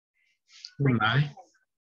Good night.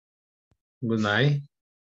 Good night.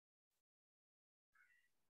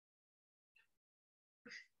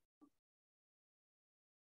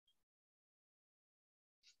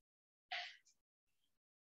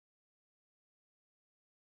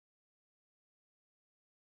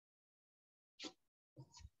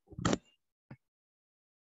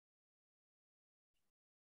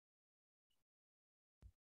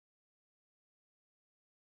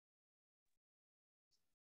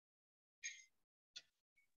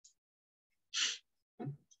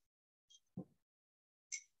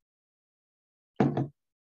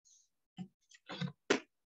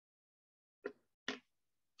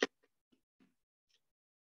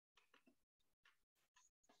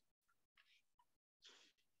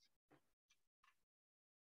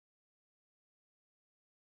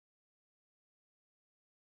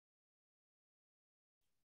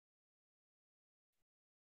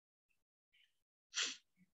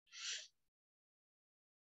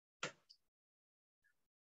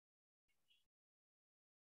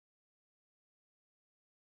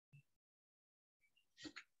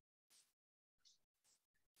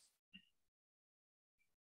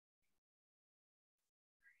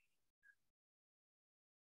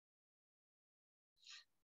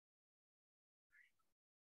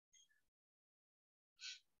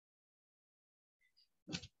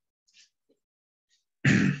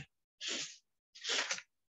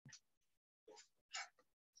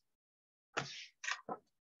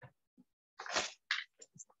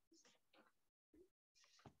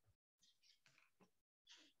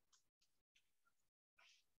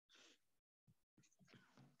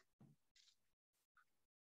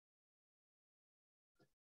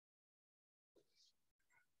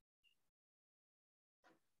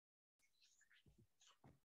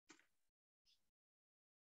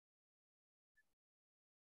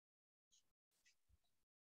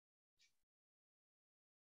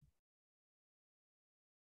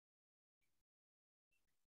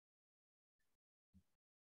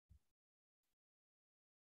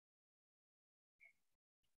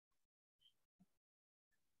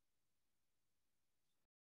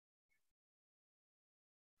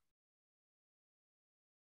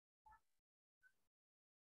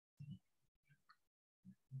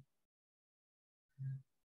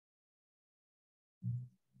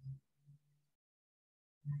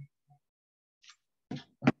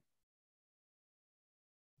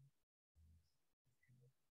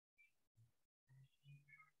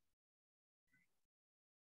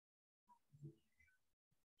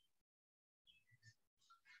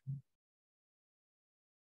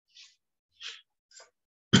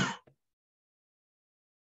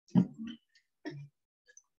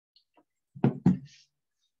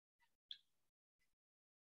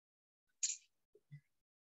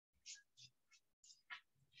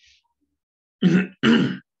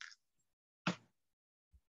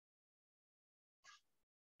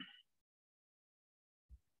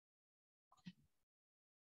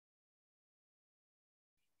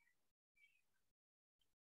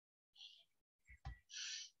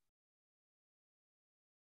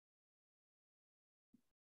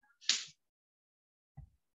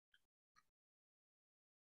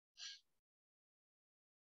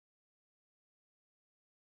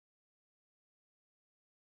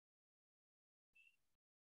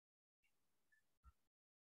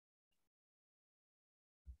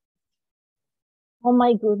 Oh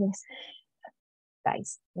my goodness.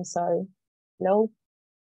 Guys, I'm sorry. Hello.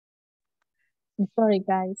 I'm sorry,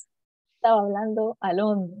 guys. Estaba hablando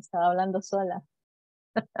alone, estaba hablando sola.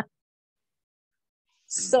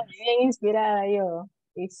 Soy bien inspirada yo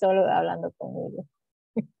y solo hablando conmigo.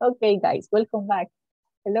 Okay, guys, welcome back.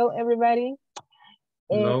 Hello, everybody.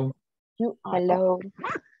 Hello. You are Hello.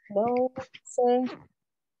 Hello. Say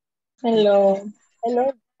Hello.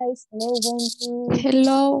 hello, guys. Hello, Wendy.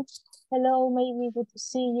 Hello. Hello, maybe good to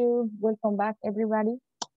see you. Welcome back, everybody.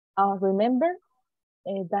 Remember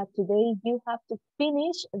that today you have to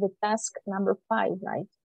finish the task number 5, right?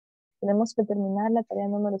 Tenemos que terminar la tarea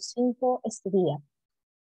número 5 este día.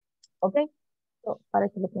 ¿Ok? So, para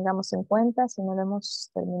que lo tengamos en cuenta, si no lo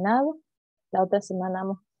hemos terminado, la otra semana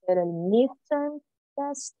vamos a hacer el midterm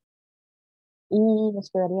test y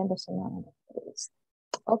nos quedarían 2 semanas.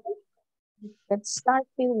 ¿Ok? Let's start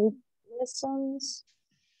with lessons.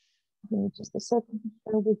 Give me just a second to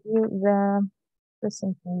share with you the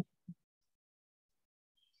presentation.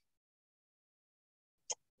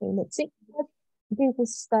 Okay, let's see. What did we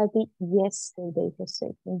study yesterday, Jose?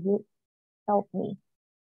 Can you help me?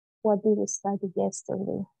 What did we study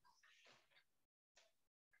yesterday?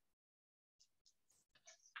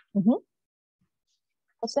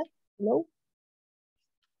 Jose, hello?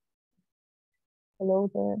 Hello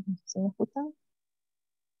there. ¿Se me escuchan?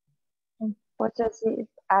 Possessive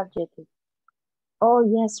adjective. Oh,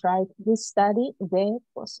 yes, right. We study the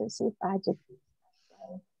possessive adjectives.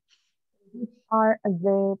 What are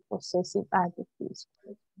the possessive adjectives?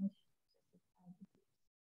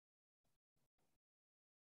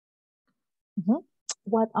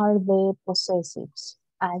 What are the possessives?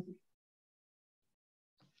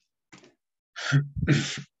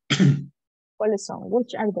 ¿Cuáles son?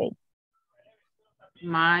 Which are they?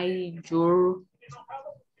 My, your,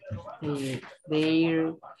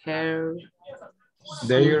 their, her,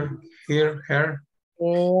 Their, here, her,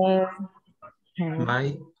 Their,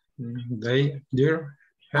 my, they, their,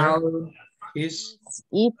 her, our, his.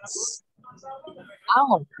 it's,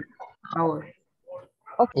 our. our.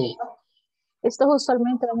 Ok. Estos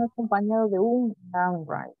usualmente van acompañados de un noun,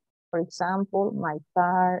 right? For example, my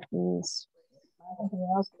car is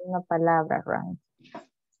acompañados de una palabra, right?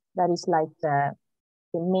 That is like the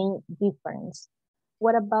main difference.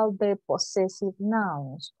 What about the possessive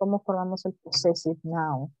nouns? ¿Cómo formamos el possessive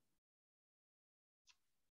noun?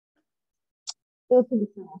 ¿Qué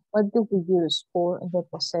utilizamos? What do we use for the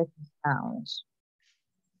possessive nouns?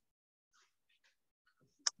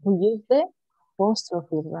 We use the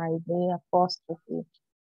apostrophe, right? The apostrophe.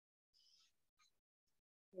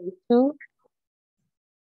 To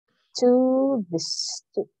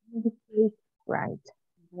indicate, right,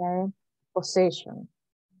 the possession.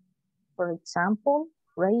 For example,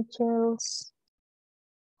 Rachel's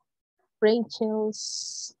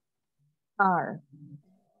car.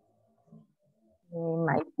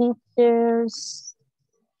 My teacher's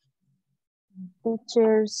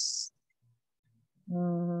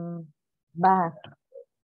bag.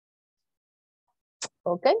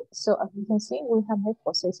 Okay, so as you can see, we have the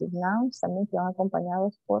possessive nouns también que van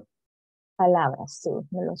acompañados por palabras, sí,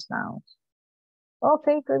 de los nouns.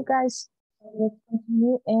 Okay, good guys. Let's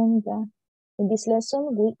continue, and in this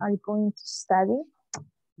lesson, we are going to study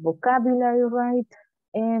vocabulary, right,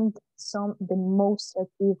 and some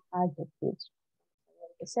demonstrative adjectives.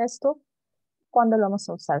 ¿Qué es esto? ¿Cuándo lo vamos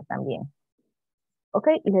a usar también?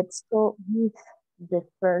 Okay, let's go with the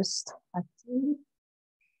first activity.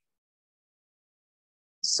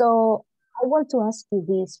 So I want to ask you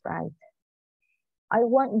this, right? I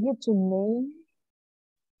want you to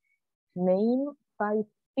name 5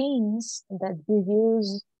 things that you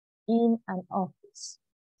use in an office.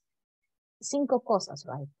 5 cosas,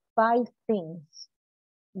 right? 5 things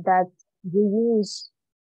that you use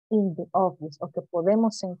in the office, o que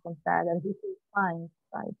podemos encontrar, that we can find,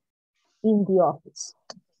 right, in the office.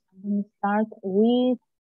 I'm going to start with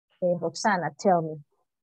Roxana. Tell me,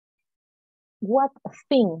 what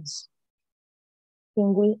things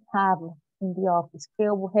can we have in the office? ¿Qué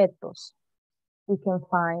objetos we can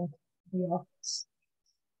find in the office?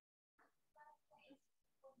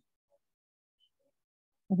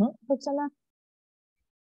 Roxana.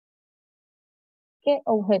 ¿Qué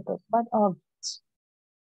objetos? What objects?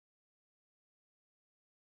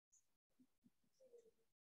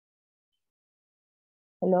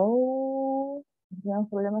 Hello. ¿Tenemos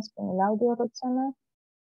problemas con el audio, Roxana?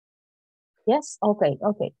 Yes, okay.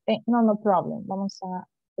 No problem. Vamos a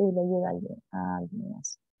pedirle ayuda a alguien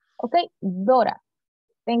más. Okay, Dora.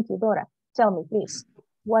 Thank you, Dora. Tell me, please,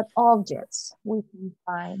 what objects we can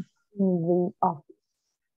find in the office?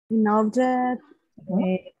 An object,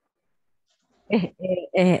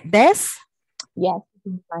 desk. Yes,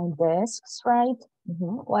 we can find desks, right?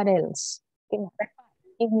 What else?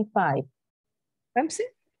 Give me 5.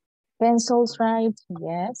 Pencils, right?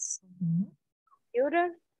 Yes.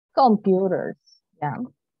 Computer. Computers, yeah.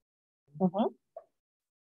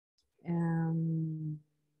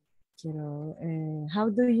 How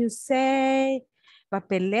do you say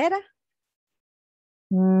papelera?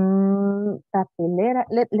 Papelera.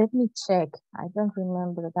 Let me check. I don't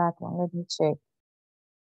remember that one. Let me check.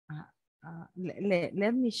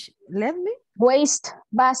 Let me. Waste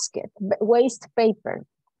basket. Waste paper.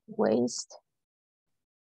 Waste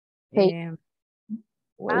paper.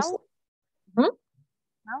 Waste.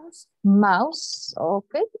 Mouse.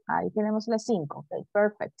 Okay. Ahí tenemos las 5. Okay,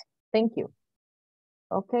 perfect. Thank you.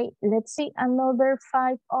 Okay, let's see another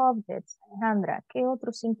 5 objects. Alejandra, ¿qué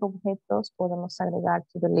otros 5 objetos podemos agregar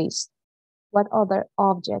to the list? What other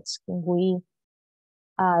objects can we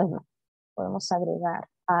add? Podemos agregar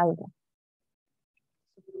algo.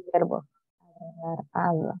 Verbo. Agregar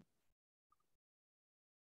algo.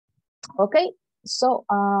 Okay, so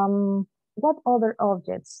what other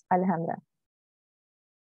objects, Alejandra?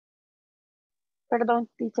 Perdón,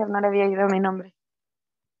 teacher, no le había oído mi nombre.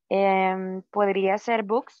 ¿Podría ser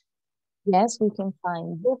books? Yes, we can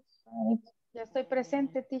find books, right? Ya estoy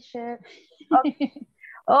presente, teacher.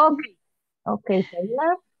 Okay, okay,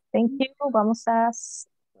 Taylor, thank you. Vamos a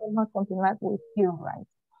continuar with you, right?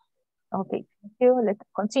 Okay, thank you. Let's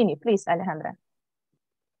continue, please, Alejandra.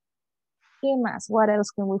 ¿Qué más? What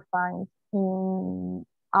else can we find in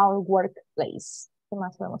our workplace? ¿Qué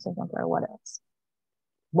más podemos encontrar? What else?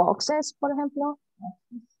 Boxes, por ejemplo.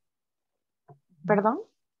 ¿Perdón?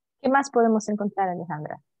 ¿Qué más podemos encontrar,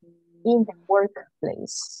 Alejandra? In the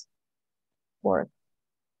workplace. Work.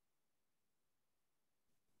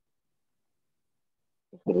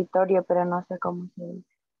 Escritorio, pero no sé cómo se dice.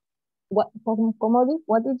 What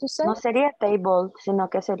did you say? No sería table, sino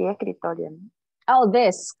que sería escritorio, ¿no? Oh,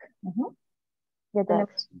 desk. Ya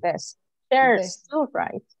tenemos desk. Chairs, too,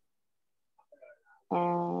 right?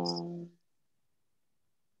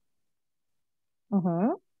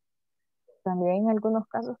 También en algunos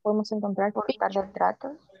casos podemos encontrar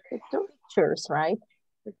portarretratos. pictures, right?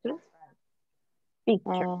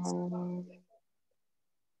 Pictures.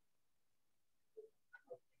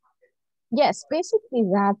 Yes, basically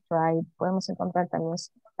that, right? Podemos encontrar también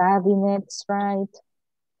cabinets, right?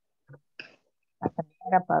 La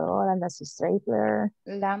grapadora, la stapler.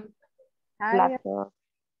 Lamp, laptop,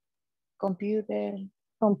 computer,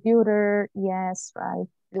 yes, right?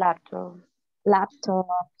 laptop,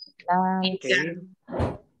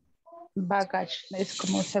 baggage, es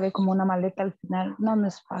como se ve como una maleta al final. No, no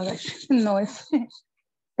es baggage, no es.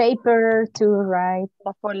 Paper too, right?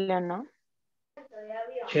 La folio, ¿no?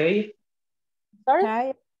 Chair.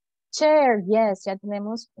 Sorry? Chair, yes, ya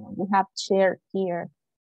tenemos, we have chair here.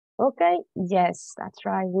 Okay, yes, that's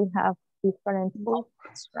right. We have different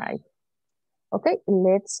options, right? Okay,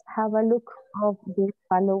 let's have a look of the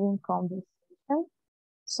following conversation.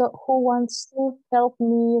 So who wants to help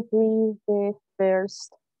me read the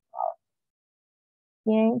first part?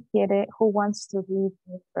 Who wants to read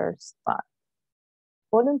the first part?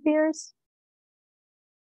 Volunteers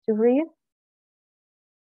to read?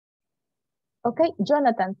 Okay,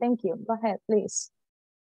 Jonathan, thank you. Go ahead, please.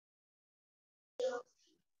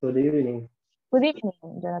 Good evening. Good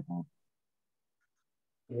evening, Jonathan.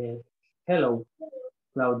 Hello,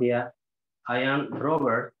 Claudia. I am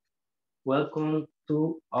Robert. Welcome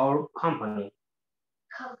to our company.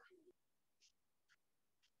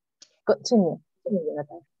 Continue,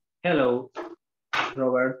 Jonathan. Hello,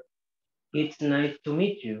 Robert. It's nice to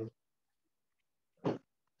meet you.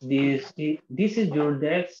 This is your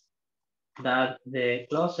desk. That's the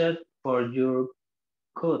closet for your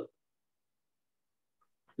coat.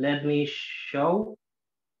 Let me show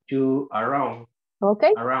you around.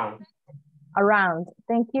 Okay. Around.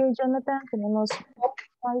 Thank you, Jonathan. Tenemos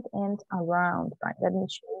outside and around. Right, let me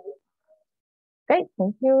show you. Okay,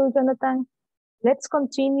 thank you, Jonathan. Let's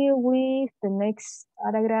continue with the next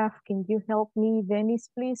paragraph. Can you help me, Dennis,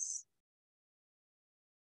 please?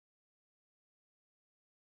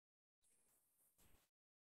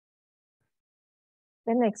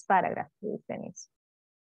 The next paragraph, please, Dennis.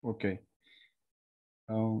 Ok.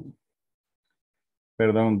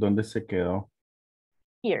 Perdón, ¿dónde se quedó?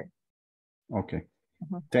 Here. Ok.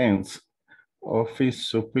 Tens, office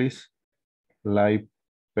supplies like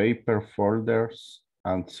paper folders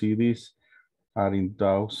and CDs are in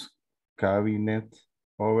those cabinets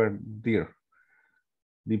over there.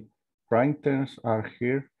 The printers are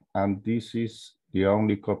here and this is the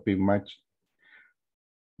only copy machine.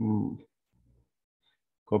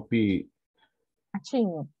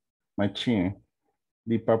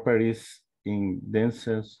 The paper is in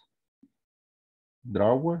dense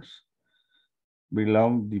drawers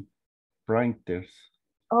below the printers.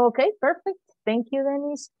 Okay, perfect. Thank you,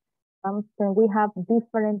 Dennis. Then we have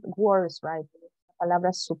different words, right? La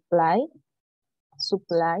palabra supply,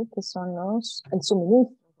 que son el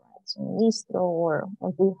suministro, right? Suministro, or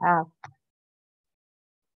what we have.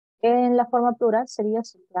 En la forma plural sería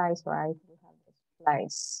supplies, right? We have the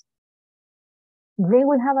supplies. Then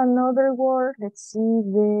we have another word. Let's see,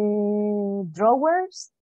 the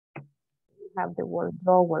drawers. We have the word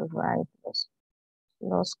drawers, right?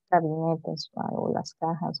 Los gabinetes, right? O las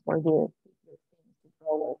cajas for the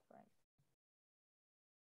drawers,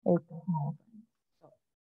 right?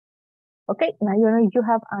 Okay, now you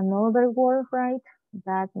have another word, right?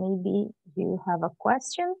 That maybe you have a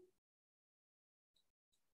question.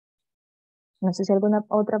 No sé si alguna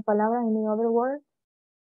otra palabra, any other word?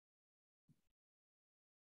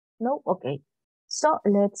 No? Okay. So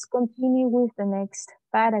let's continue with the next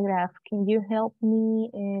paragraph. Can you help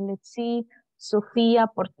me? Let's see, Sofia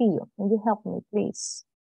Portillo. Can you help me, please?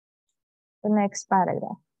 The next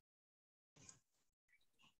paragraph.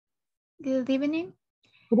 Good evening.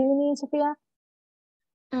 Good evening, Sofia.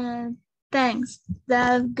 Thanks,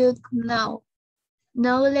 that's good to know.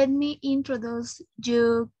 Now let me introduce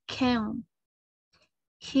you, Ken.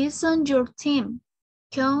 He's on your team.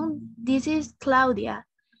 Ken, this is Claudia.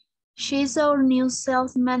 She's our new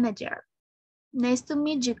sales manager. Nice to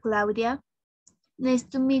meet you, Claudia. Nice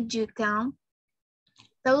to meet you, Ken.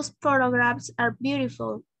 Those photographs are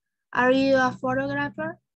beautiful. Are you a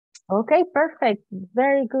photographer? Okay, perfect.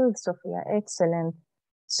 Very good, Sofia. Excellent.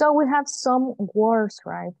 So we have some words,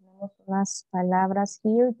 right? Tenemos unas palabras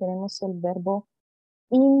here. Tenemos el verbo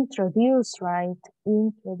introduce, right?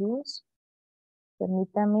 Introduce.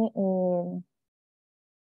 Permítame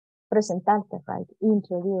presentarte, right?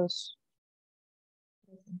 Introduce.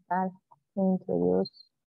 Presentar, introduce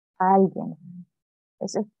a alguien.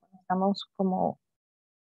 Ese estamos como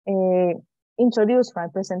introduce,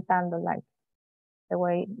 right? Presentando, like the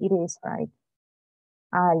way it is, right?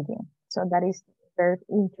 A alguien. So that is the verb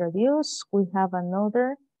introduce. We have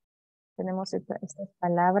another. Tenemos estas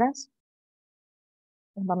palabras.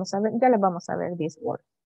 Vamos a ver, ya le vamos a ver this word.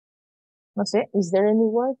 No sé, is there any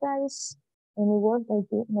word that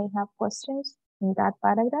you may have questions in that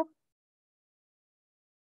paragraph?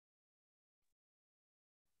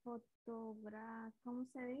 Photograph, ¿cómo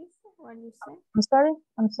se dice? What do you say?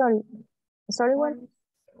 I'm sorry, what?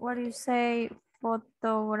 What do you say?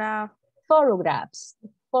 Photograph. Photographs.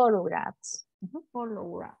 Photographs.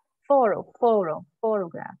 Photograph.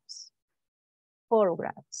 Photographs.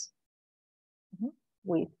 Photographs.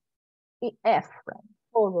 With the F, right?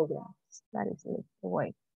 Photographs. That is the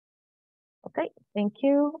way. Okay, thank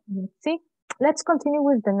you. Let's see. Let's continue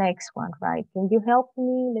with the next one, right? Can you help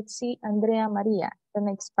me? Let's see, Andrea Maria, the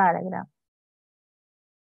next paragraph.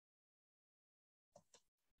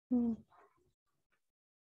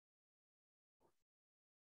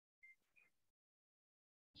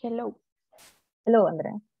 Hello. Hello,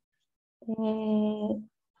 Andrea.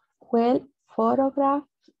 Well, photograph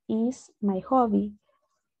is my hobby.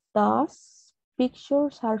 Those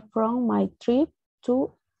pictures are from my trip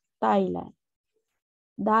to Thailand.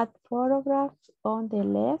 That photograph on the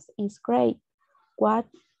left is great. What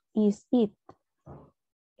is it?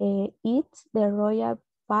 It's the Royal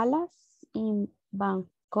Palace in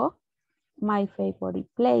Bangkok, my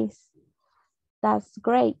favorite place. That's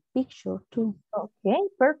great picture too. Okay,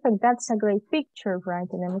 perfect. That's a great picture, right?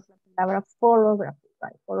 Tenemos la palabra photography,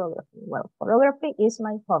 right? Photography. Well, photography is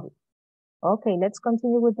my hobby. Okay, let's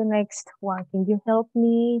continue with the next one. Can you help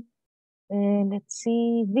me? Let's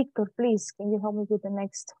see, Victor, please. Can you help me with the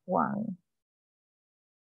next one?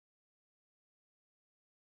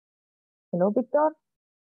 Hello, Victor.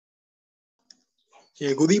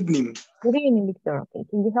 Good evening. Good evening, Victor. Okay,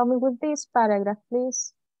 can you help me with this paragraph,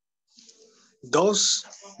 please? Those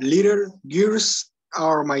little girls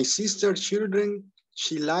are my sister's children.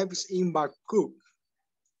 She lives in Bangkok.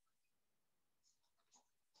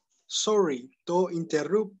 Sorry to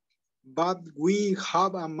interrupt, but we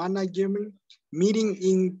have a management meeting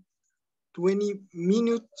in 20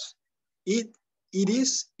 minutes. It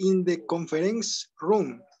is in the conference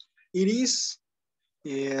room. It is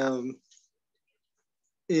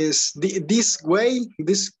this way.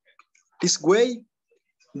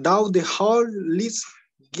 Down the hall, let's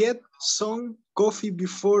get some coffee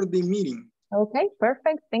before the meeting. Okay,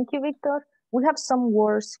 perfect. Thank you, Victor. We have some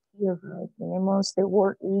words here, right? Tenemos the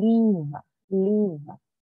word live,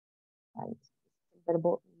 right? El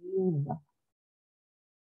verbo live,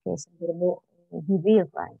 que es el verbo vivir,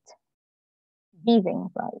 right? Viven,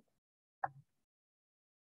 right?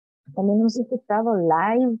 También hemos escuchado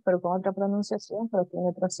live, pero con otra pronunciación, pero tiene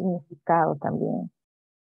otro significado también.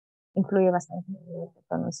 Influye bastante en la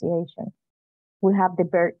pronunciation. We have the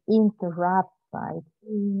verb interrupt, right?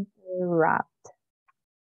 Interrupt.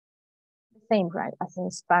 The same, right, as in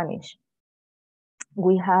Spanish.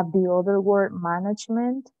 We have the other word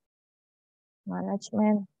management.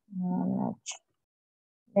 Management.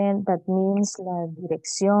 And that means la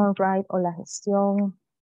dirección, right? O la gestión.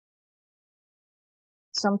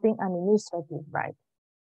 Something administrative, right?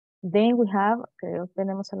 Then we have, creo que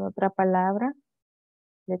tenemos otra palabra.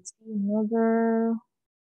 Let's see another.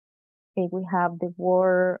 Okay, we have the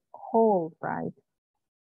word hall, right?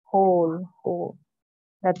 Hall.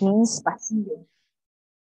 That means pasillo.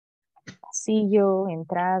 Pasillo,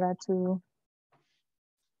 entrada to.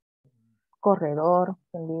 Corredor,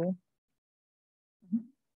 can be.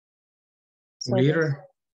 So Little.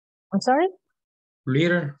 I'm sorry?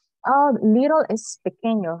 Little. Oh, little es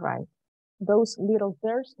pequeño, right? Those little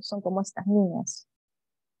girls son como estas niñas.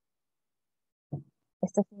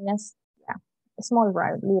 Estas niñas, yeah, small,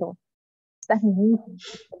 right? Little. Estas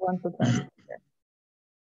niñitas.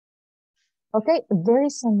 Okay, there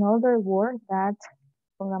is another word that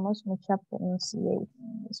pongamos mucha pronunciación.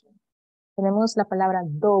 Tenemos la palabra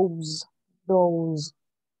those, those.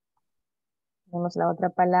 Tenemos la otra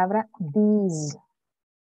palabra these,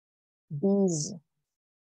 these.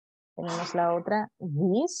 Tenemos la otra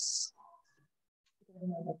this.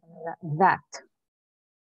 Tenemos la palabra that.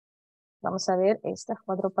 Vamos a ver estas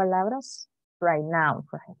 4 palabras right now.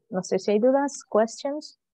 No sé si hay dudas,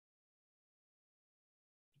 questions.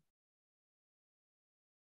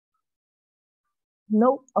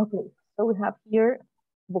 No, okay. So we have here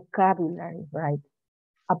vocabulary, right?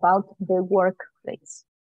 About the workplace.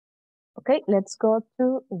 Okay, let's go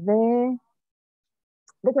to the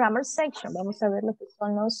grammar section. Vamos a ver lo que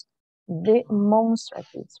son los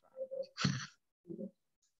demonstratives.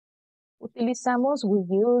 Utilizamos, we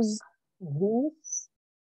use this,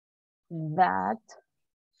 that,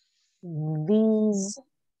 these,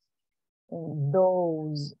 and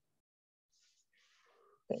those.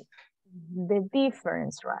 Okay. The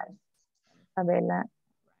difference, right? A verla.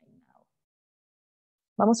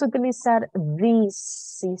 Vamos a utilizar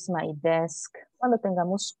this is my desk cuando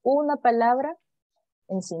tengamos una palabra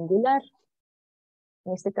en singular.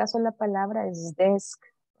 En este caso la palabra es desk.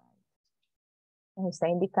 Nos está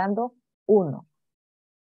indicando uno.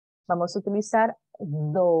 Vamos a utilizar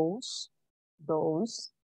those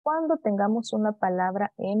cuando tengamos una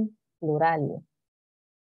palabra en plural.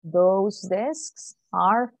 Those desks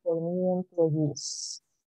are for new employees.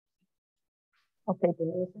 Ok,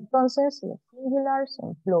 tenemos entonces los singulars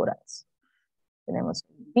en plurals. Tenemos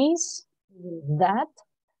this, that,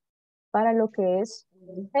 para lo que es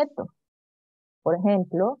el objeto. Por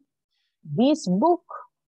ejemplo, this book.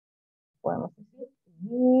 Podemos decir,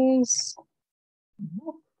 this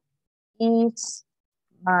book is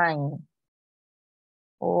mine.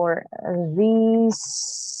 Or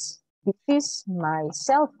this is my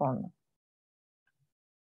cell phone.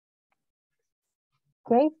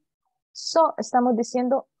 Okay. So, estamos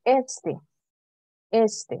diciendo este,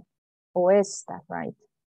 o esta, right?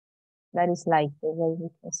 That is like the way we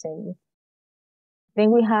can say it.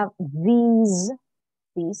 Then we have these.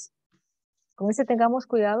 Con ese tengamos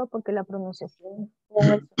cuidado porque la pronunciación con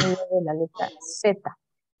el sonido de la letra Z.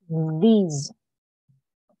 These.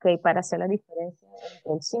 Ok, para hacer la diferencia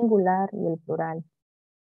entre el singular y el plural.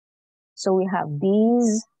 So we have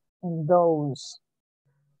these and those.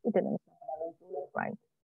 Y tenemos la palabra plural, right?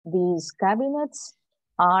 These cabinets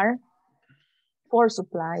are for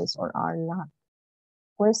supplies or are not.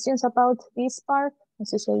 Questions about this part? No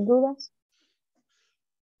sé si hay dudas.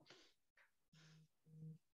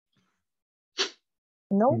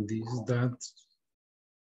 No? This, that.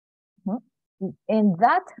 And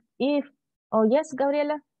that if, oh yes,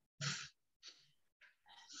 Gabriela.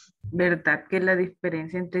 ¿Verdad que la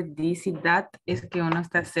diferencia entre this y that es que uno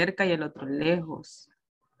está cerca y el otro lejos?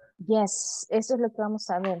 Yes, eso es lo que vamos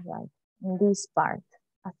a ver, right? In this part.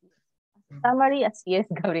 Así es. Summary, así es,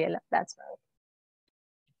 Gabriela. That's right.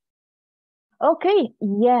 Okay,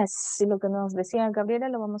 yes. Y lo que nos decía Gabriela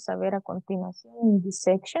lo vamos a ver a continuación en this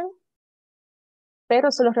section.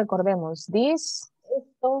 Pero solo recordemos, this,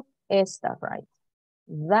 esto, esta, right?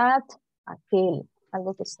 That, aquel,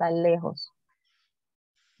 algo que está lejos.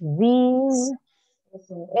 These,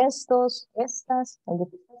 estos, estas, algo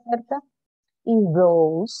que está cerca. Y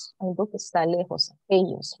those, algo que está lejos,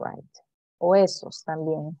 aquellos, right? O esos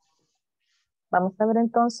también. Vamos a ver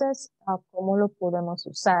entonces a cómo lo podemos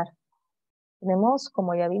usar. Tenemos,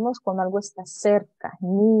 como ya vimos, cuando algo está cerca,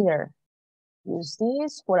 near. Use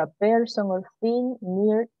this for a person or thing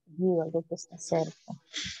near you, algo que está cerca.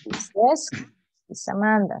 This desk is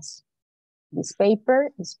Amanda's. This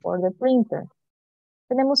paper is for the printer.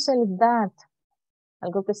 Tenemos el that,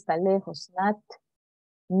 algo que está lejos, not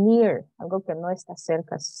near, algo que no está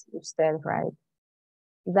cerca de usted, right?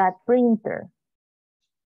 That printer.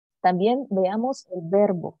 También veamos el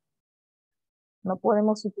verbo. No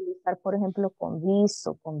podemos utilizar, por ejemplo, con this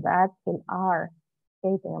o con that, el are.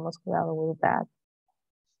 Okay, tenemos cuidado with that.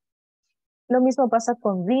 Lo mismo pasa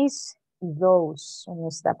con this y those. Uno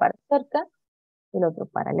está para cerca y el otro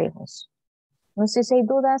para lejos. No sé si hay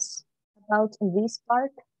dudas about this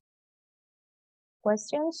part.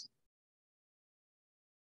 Questions?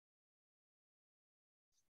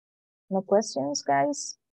 No questions,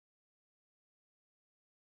 guys?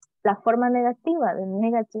 La forma negativa, the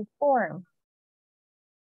negative form.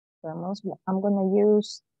 Vamos, I'm going to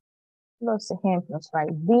use los ejemplos,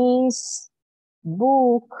 right? This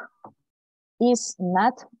book is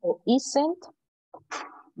not or isn't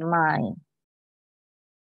mine.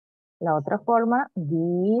 La otra forma,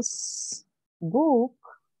 this book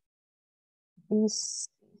is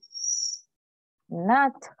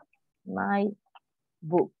not my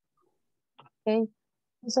book. Okay.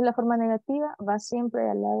 Entonces la forma negativa va siempre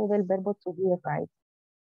al lado del verbo to be, right?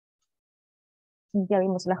 Ya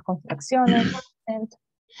vimos las contracciones, and,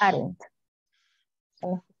 aren't.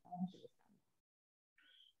 Son las que estamos utilizando.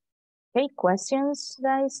 Okay, questions,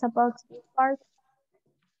 guys, about this part?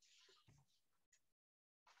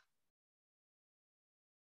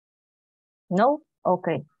 No?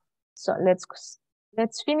 Okay. So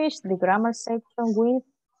let's finish the grammar section with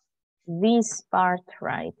this part,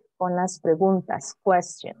 right? Con las preguntas,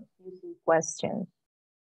 questions, questions.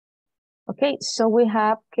 Okay, so we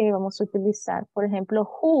have que vamos a utilizar, por ejemplo,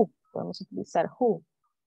 who. Podemos utilizar who.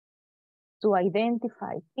 To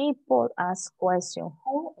identify people, ask question.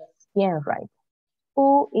 Who is quién, right?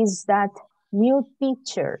 Who is that new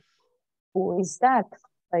teacher? Who is that?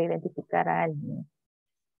 Para identificar a alguien.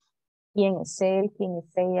 ¿Quién es él? ¿Quién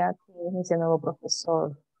es ella? ¿Quién es ese nuevo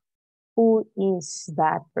profesor? Who is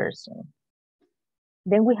that person?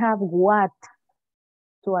 Then we have what,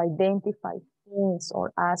 to identify things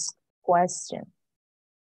or ask questions.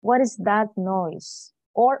 What is that noise?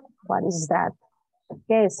 Or what is that?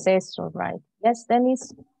 ¿Qué es eso, right? Yes,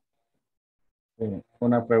 Dennis?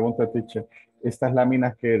 Una pregunta, teacher. Estas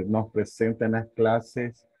láminas que nos presentan las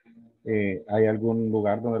clases, ¿hay algún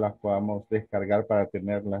lugar donde las podamos descargar para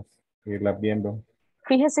tenerlas, irlas viendo?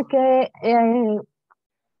 Fíjese que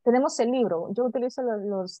tenemos el libro. Yo utilizo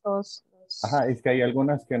los dos. Ajá, es que hay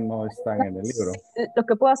algunas que no están en el libro. Lo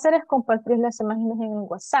que puedo hacer es compartir las imágenes en el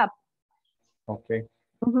WhatsApp. Ok.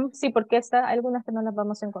 Sí, porque hay algunas que no las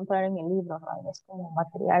vamos a encontrar en el libro, ¿no? Es como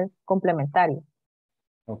material complementario.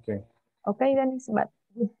 Ok. Okay, Dennis, but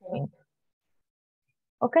good point.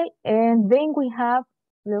 Okay, and then we have,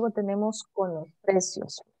 luego tenemos con los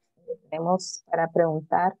precios. Tenemos para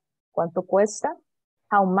preguntar cuánto cuesta,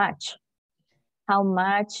 how much. How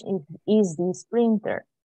much is this printer?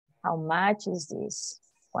 How much is this?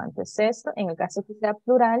 ¿Cuánto es esto? En el caso que sea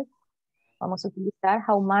plural, vamos a utilizar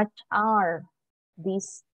how much are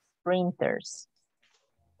these printers?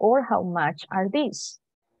 Or how much are these?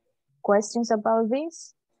 Questions about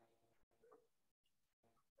this?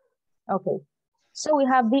 Okay, so we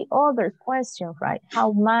have the other question, right?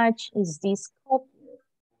 How much is this copy?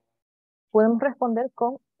 Podemos responder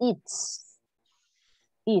con it's.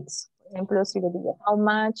 It's. Por ejemplo, si le digo, how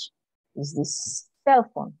much is this cell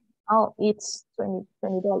phone? Oh, it's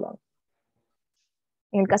 $20.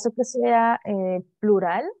 En el caso que sea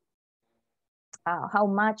plural, how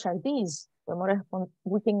much are these? Podemos responder,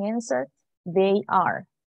 we can answer, they are.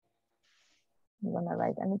 I'm gonna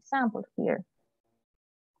write an example here.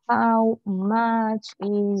 How much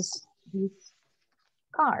is this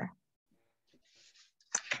car?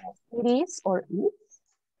 It is or is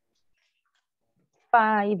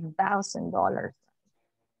 $5,000.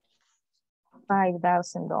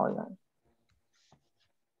 $5,000.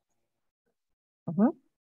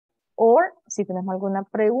 Or si tenemos alguna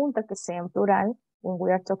pregunta que sea en plural, when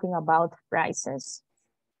we are talking about prices,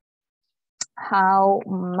 how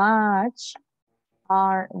much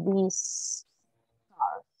are these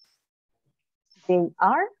cars?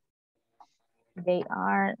 They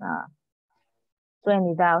are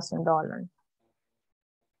 $20,000.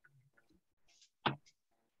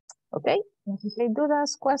 Okay, si hay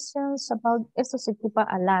dudas, questions about, esto se ocupa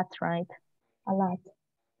a lot, right? A lot.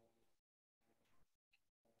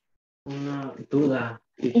 Una duda,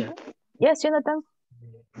 teacher. Yes, Jonathan.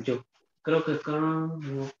 Yo creo que acá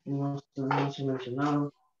no se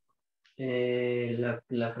mencionaron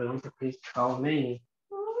la pregunta que es how many.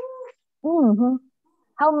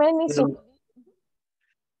 How many? Pero,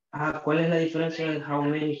 ¿cuál es la diferencia de how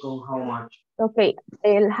many con how much? Ok,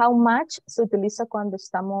 el how much se utiliza cuando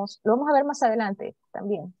estamos, lo vamos a ver más adelante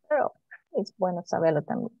también, pero es bueno saberlo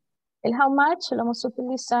también. El how much lo vamos a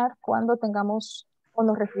utilizar cuando tengamos o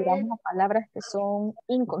nos refiramos a palabras que son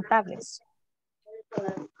incontables.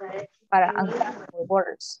 Para uncountable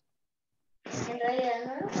words.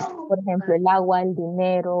 Por ejemplo, el agua, el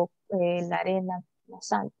dinero, la arena, la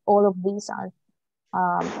sal. All of these are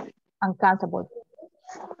uncountable.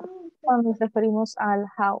 Cuando nos referimos al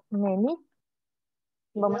how many,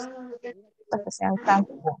 vamos a que sean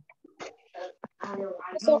countable.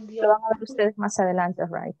 Eso lo van a ver ustedes más adelante,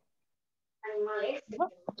 right?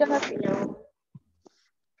 Ok,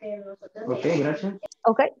 gracias.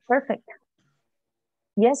 Ok, perfect.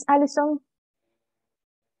 Yes, Alison.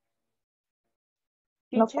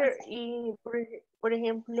 Teacher, y por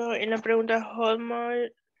ejemplo, en la pregunta how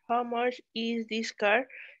much is this car,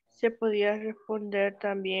 se podía responder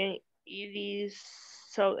también it is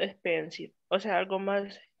so expensive, o sea, algo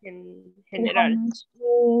más en general.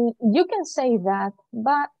 You can say that,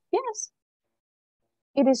 but yes,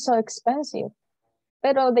 it is so expensive.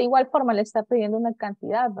 Pero de igual forma le está pidiendo una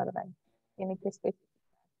cantidad, ¿verdad? Tiene que especificar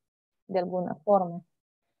de alguna forma.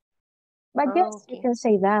 But yes, you Okay. can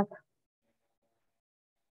say that.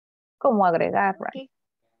 Como agregar, right?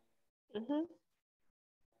 Ujú.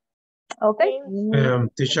 Okay.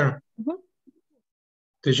 Teacher, Ujú.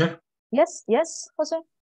 teacher, Yes, yes, José.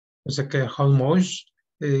 o sea que how much,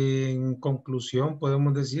 en conclusión,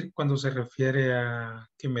 podemos decir cuando se refiere a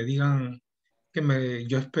que me digan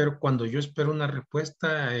yo espero, cuando yo espero una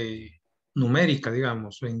respuesta numérica,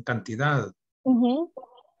 digamos, en cantidad. Ujú.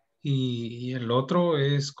 Y el otro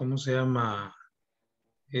es, ¿cómo se llama?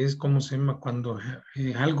 Es, ¿cómo se llama? Cuando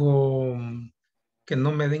algo que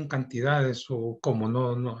no me den cantidades o como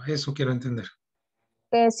no, eso quiero entender.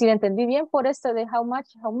 Si lo entendí bien por este de how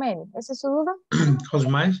much, how many. ¿Esa es su duda? How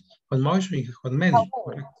much y how How many, many.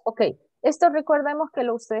 correcto. Ok. Esto recordemos que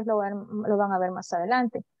ustedes lo van a ver más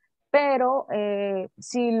adelante. Pero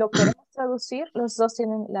si lo queremos traducir, los dos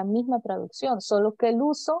tienen la misma traducción, solo que el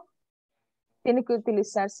uso tiene que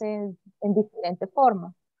utilizarse en diferente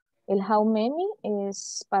forma. El how many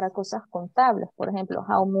es para cosas contables. Por ejemplo,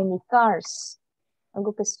 how many cars.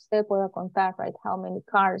 Algo que usted pueda contar, right? How many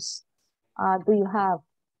cars do you have?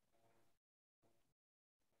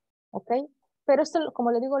 ¿Ok? Pero esto,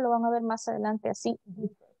 como le digo, lo van a ver más adelante así.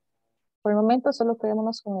 Por el momento solo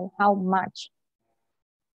quedémonos con el how much.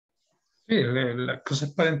 Sí, la cosa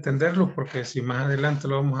es para entenderlo, porque si más adelante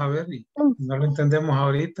lo vamos a ver y Mm. no lo entendemos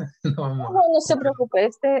ahorita, no vamos No, a... no se preocupe,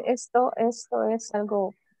 esto es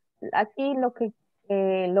algo, aquí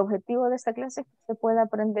el objetivo de esta clase es que se pueda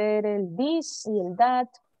aprender el this y el that,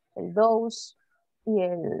 el those y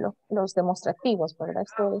los demostrativos, ¿verdad?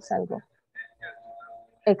 Esto es algo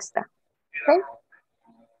extra.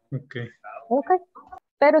 ¿Ok? Ok. Ok.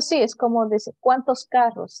 Pero sí, es como decir, ¿cuántos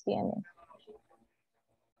carros tiene?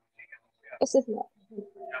 Ese es la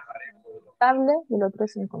contable y el otro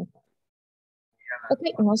es incontable. Ok,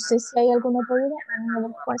 no sé si hay alguna duda. Any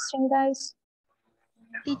other question, guys?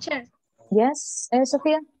 Teacher, Yes,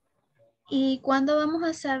 Sofía. ¿y cuándo vamos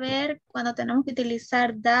a saber cuando tenemos que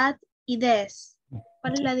utilizar that y this?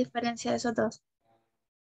 ¿Cuál es la diferencia de esos dos?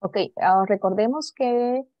 Ok, recordemos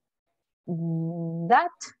que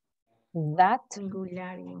that,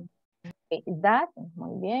 Singular. that,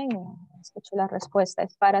 muy bien, escucho la respuesta,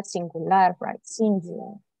 es para singular, right?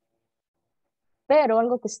 Singular. Pero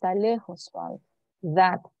algo que está lejos, right?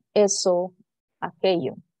 That, eso,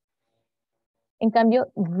 aquello. En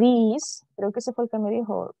cambio, these, creo que ese fue el que me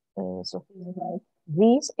dijo Sofía, right?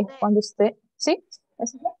 These es cuando usted, ¿sí?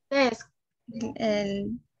 ¿Ese fue? This,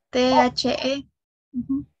 el THE.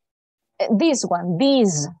 Ujú. This one,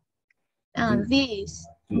 these. This.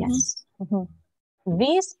 Yes. Ujú.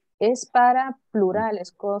 This es para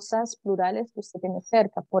plurales, cosas plurales que usted tiene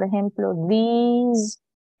cerca. Por ejemplo, these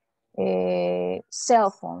cell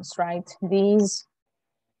phones, right? These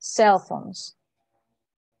cell phones.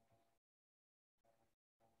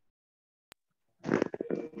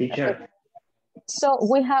 Teacher. So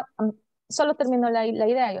we have, solo terminó la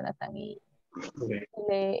idea, Jonathan.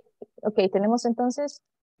 Okay. Ok, tenemos entonces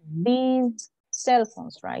these cell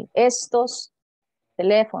phones, right? Estos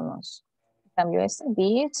teléfonos. En cambio,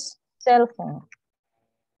 these cell phone,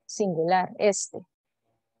 singular, este.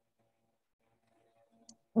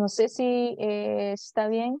 No sé si está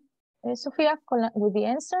bien, Sofía, with the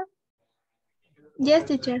answer. Yes,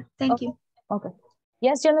 teacher. Thank you. Okay.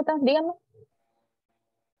 Yes, Jonathan, dígame.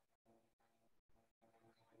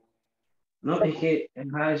 No, es que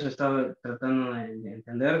eso estaba tratando de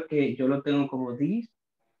entender, que yo lo tengo como this.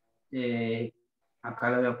 Acá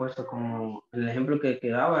lo había puesto como el ejemplo que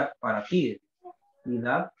quedaba para ti. Y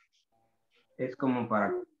that es como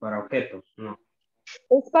para objetos, ¿no?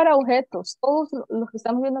 Es para objetos. Todos los que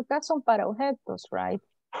estamos viendo acá son para objetos, right?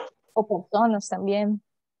 O personas también.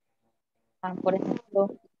 Por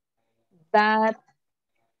ejemplo, that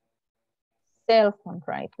cell phone,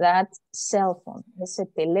 right? That cell phone, ese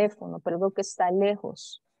teléfono, pero algo que está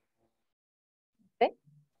lejos. ¿Okay?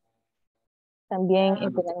 También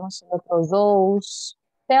tenemos otros those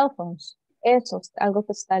cell phones. Eso, algo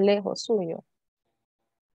que está lejos suyo.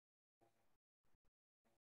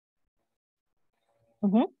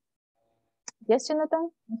 Yes,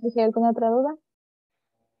 Jonathan. No sé si hay alguna otra duda.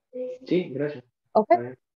 Sí, gracias.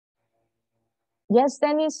 Okay. Yes,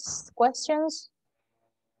 Dennis, questions?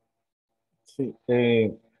 Sí,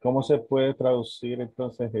 ¿cómo se puede traducir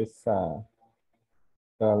entonces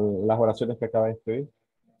las oraciones que acaba de escribir?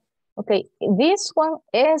 Okay, this one,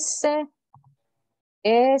 ese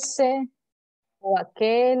o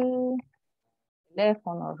aquel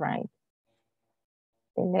teléfono, right?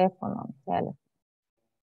 Teléfono.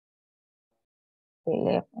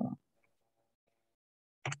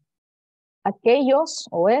 aquellos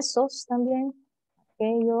o esos también.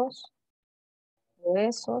 Aquellos o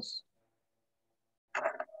esos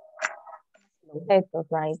objetos,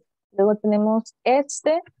 right? Luego tenemos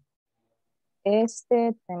este,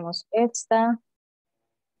 tenemos esta.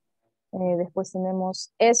 Después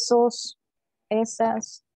tenemos esos,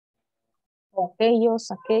 esas, o aquellos,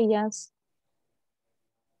 aquellas.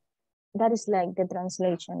 That is like the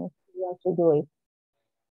translation if you want to do it.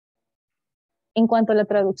 En cuanto a la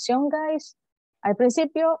traducción, guys, al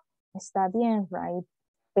principio está bien, right?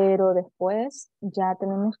 Pero después ya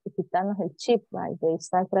tenemos que quitarnos el chip, right? De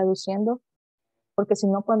estar traduciendo, porque si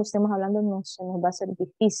no, cuando estemos hablando se nos va a ser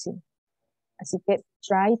difícil. Así que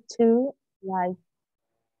try to, like,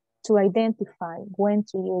 to identify when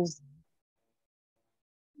to use them.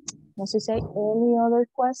 No sé si hay any other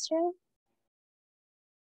question?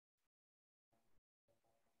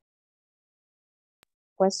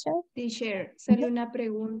 Question? Teacher, sale una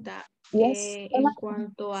pregunta. Yes. En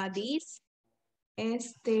cuanto a this,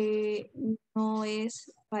 no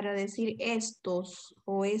es para decir estos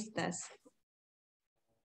o estas.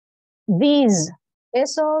 These,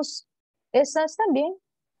 esos, esas también.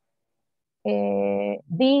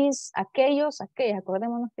 These, aquellos, aquellas.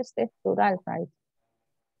 Acordémonos que este es plural, right?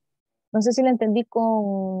 No sé si la entendí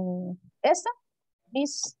con esta.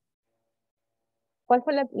 This. ¿Cuál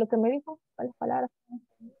fue lo que me dijo? ¿Cuáles palabras?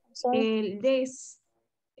 El this,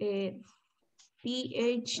 T-H-I-S-I.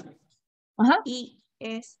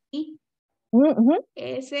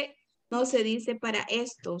 Ese no se dice para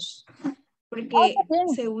estos. Porque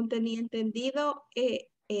según tenía entendido,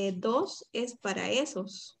 dos es para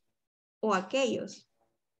esos o aquellos.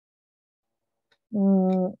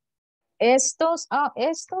 Estos,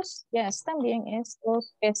 estos, yes, también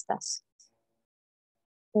estos, estas.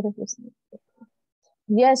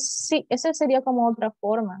 Yes, sí, esa sería como otra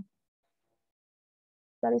forma.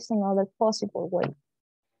 That is another possible way.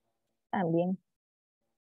 También.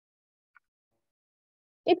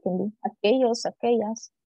 It can be. Aquellos,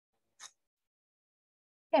 aquellas.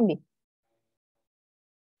 Can be.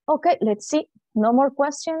 Okay, let's see. No more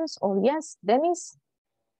questions or yes, Dennis?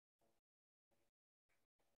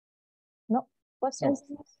 No questions?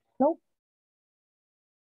 No?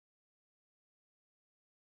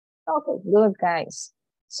 Okay, good guys.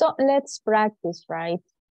 So let's practice, right?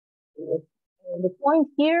 The point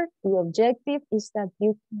here, the objective is that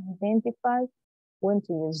you can identify when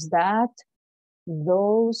to use that,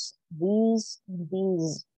 those, these, and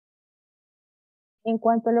these. En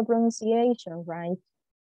cuanto a la pronunciation, right?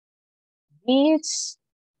 These,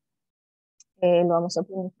 lo vamos a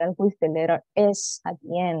pronunciar with the letter S at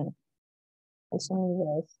the end. El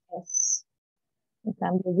sonido es S. En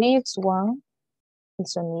cambio, this one, el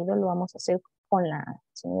sonido lo vamos a hacer con la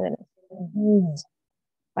sonido de la S,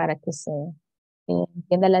 para que se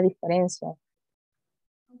entienda la diferencia.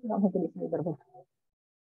 Vamos a utilizar el verbo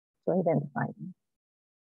to identify.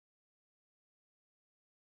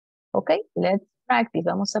 Okay, let's practice.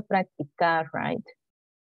 Vamos a practicar, right?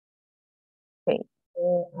 Okay,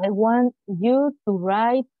 I want you to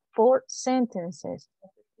write 4 sentences.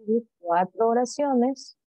 4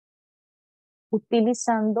 oraciones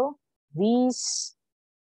utilizando this,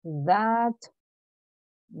 that,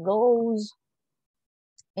 those,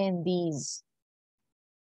 and these.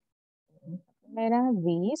 Primera,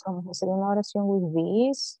 these. Vamos a hacer una oración with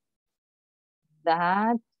this,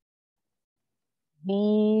 that,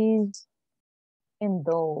 these, and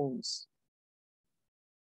those.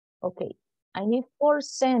 Okay, I need 4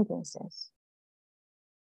 sentences.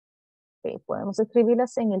 Okay, podemos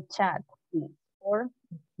escribirlas en el chat, please. Or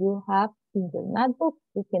if you have in your notebook,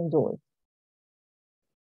 you can do it.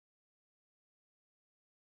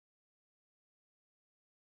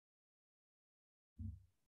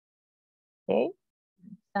 Okay,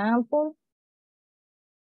 example.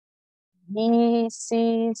 This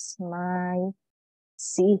is my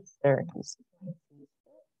sister.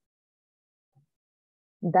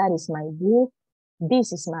 That is my book.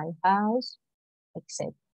 This is my house,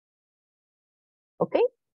 etc. Okay,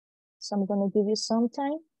 so I'm going to give you some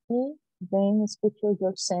time and then structure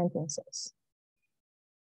your sentences.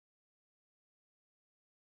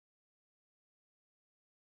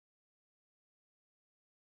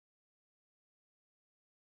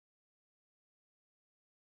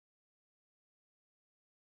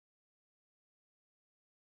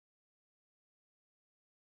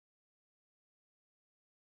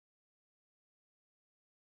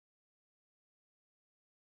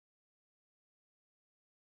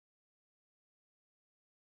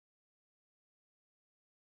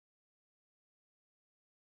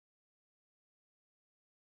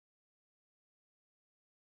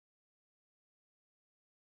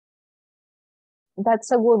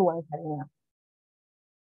 That's a good one, Karina.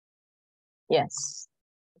 Yes.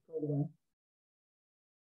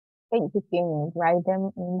 Okay, you can write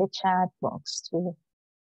them in the chat box too.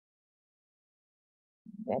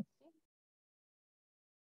 Let's see.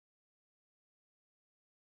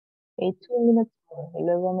 Okay, 2 minutes more. Y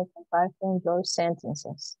luego me comparten your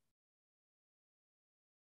sentences.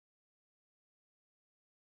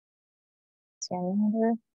 See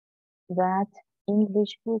another that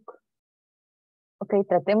English book. Ok,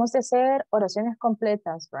 tratemos de hacer oraciones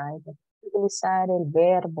completas, right? Utilizar el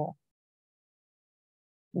verbo.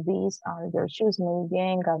 These are your shoes. Muy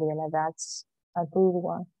bien, Gabriela, that's a good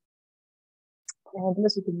one. Por ejemplo,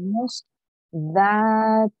 si tenemos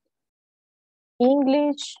that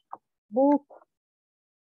English book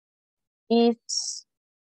is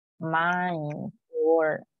mine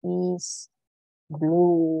or is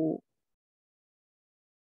blue.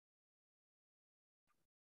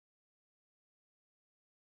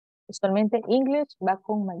 Usualmente English va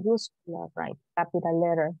con mayúscula, right? Capital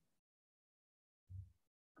letter.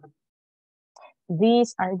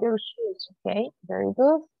 These are your shoes, okay? Very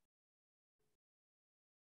good.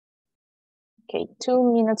 Okay,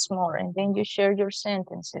 2 minutes more and then you share your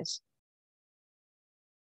sentences.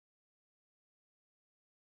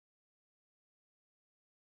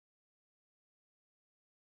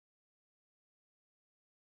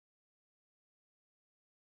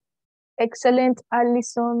 Excellent,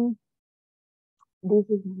 Alison. This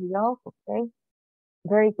is my love, okay?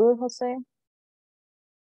 Very good, Jose.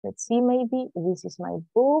 Let's see, maybe this is my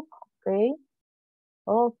book, okay?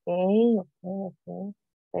 Okay.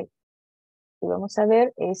 Okay. Y vamos a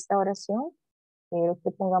ver esta oración. Quiero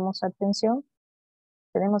que pongamos atención.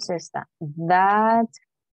 Tenemos esta. That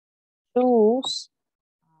shoes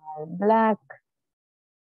are black.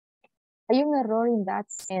 Hay un error in that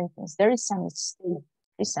sentence. There is a mistake.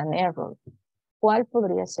 There is an error. ¿Cuál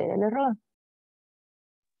podría ser el error?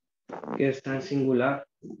 Que está en singular.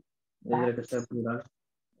 Tendría que ser plural.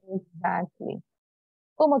 Exactly.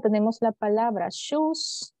 Como tenemos la palabra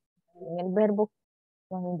shoes, en el verbo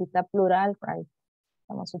nos indica plural, right?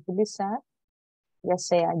 Vamos a utilizar ya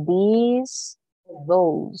sea these o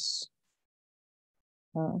those.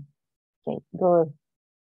 Okay, good.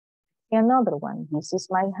 Another one. This is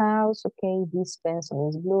my house. Okay, this pencil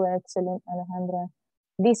is blue. Excellent, Alejandra.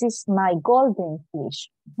 This is my golden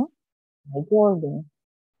fish. My golden.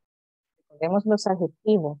 Vemos los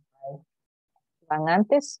adjetivos. Right? Van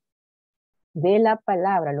antes de la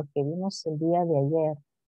palabra, lo que vimos el día de ayer.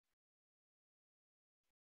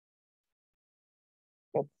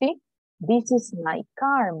 Let's see. This is my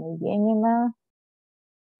car. Muy bien, Emma.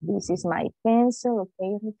 This is my pencil. Ok,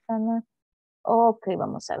 Roxana. Ok,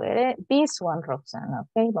 vamos a ver. This one, Roxana.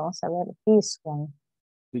 Ok, vamos a ver this one.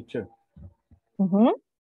 Teacher.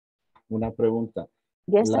 Una pregunta.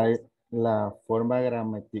 Yes, La forma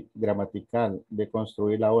gramatical de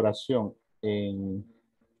construir la oración en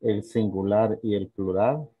el singular y el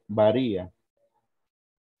plural varía.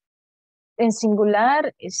 En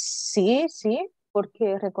singular, sí,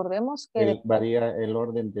 porque recordemos que... Varía el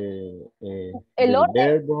orden de, el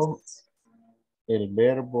orden,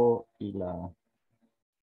 verbo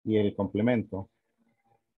y el complemento.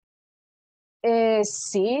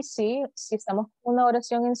 Sí, si estamos con una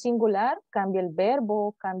oración en singular, cambia el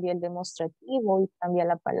verbo, cambia el demostrativo y cambia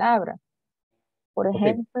la palabra. Por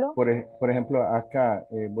ejemplo... Por ejemplo, acá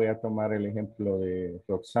voy a tomar el ejemplo de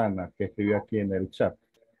Roxana, que escribió aquí en el chat.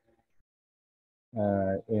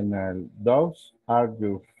 En el those are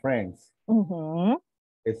your friends.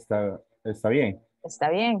 Está bien. Está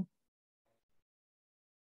bien.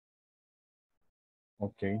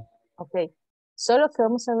 Ok. Solo que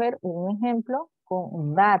vamos a ver un ejemplo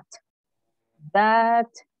con that. That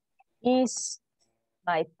is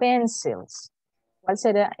my pencils. ¿Cuál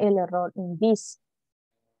será el error en this?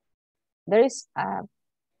 There is a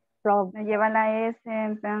problem. Me lleva la S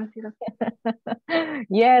en pencil.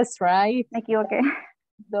 Yes, right. Me equivoqué.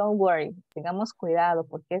 Don't worry. Tengamos cuidado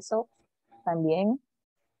porque eso también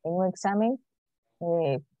en un examen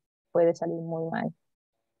puede salir muy mal.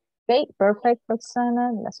 Ok, perfect,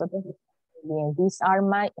 Roxana. Las otras bien. These are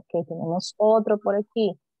my. Ok, tenemos otro por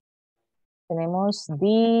aquí. Tenemos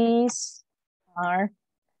these are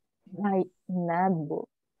my notebook.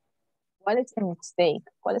 ¿Cuál es el mistake?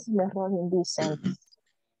 ¿Cuál es el error en this sentence?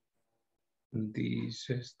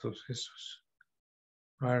 Dice esos.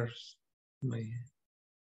 Are my...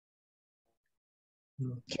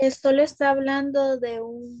 Que solo está hablando de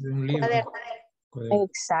un libro. cuaderno.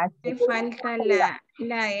 Exacto. Me falta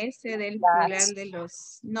la S del plural de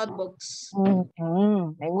los notebooks.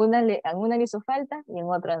 En una le hizo falta y en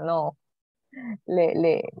otra no.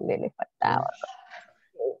 le faltaba.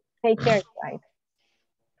 Take care, guys.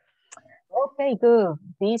 Okay, good.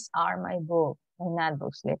 These are my books, my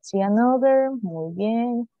notebooks. Let's see another. Muy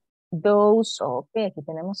bien. Those, okay, aquí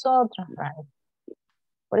tenemos otra, right?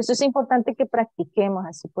 Por eso es importante que practiquemos,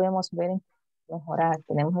 así podemos ver mejorar.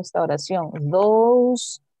 Tenemos esta oración.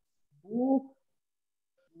 Those books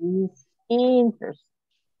is interesting.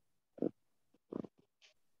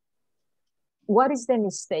 What is the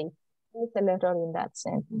mistake? What is the error in that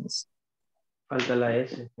sentence? Falta la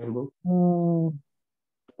S en book.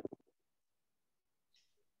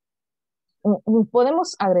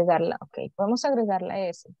 Podemos agregarla, ok. Podemos agregar la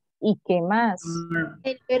S. ¿Y qué más?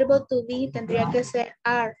 El verbo to be tendría que ser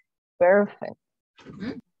are. Perfect.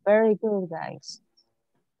 Very good, guys.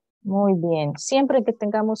 Muy bien. Siempre que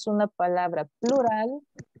tengamos una palabra plural,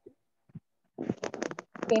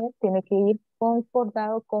 que tiene que ir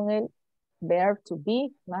concordado con el verb to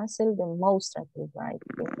be más el demonstrative, right?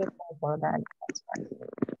 Tiene que concordar.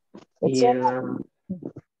 Y en la,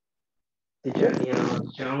 teacher, y en la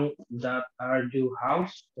opción that are your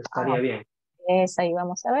house, estaría bien. Esa ahí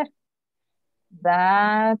vamos a ver.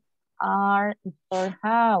 That are your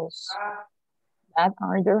house. That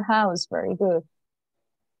are your house. Very good.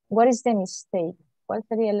 What is the mistake? ¿Cuál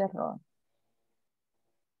sería el error?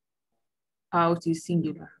 House is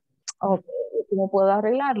singular. Ok, ¿cómo puedo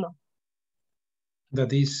arreglarlo?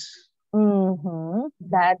 That is.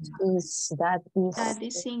 That is. That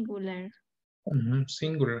is singular.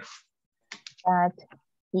 Singular. That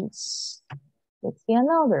is. Let's see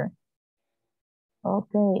another.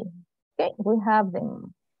 Okay. Okay, we have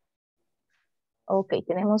them. Okay,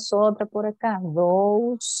 tenemos otra por acá.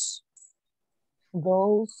 Those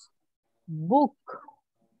book.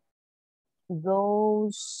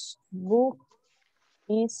 Those book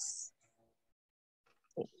is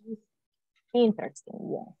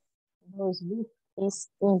interesting. Yeah. Those book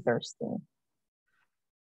is interesting.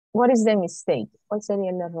 What is the mistake? ¿Cuál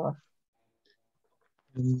sería el error?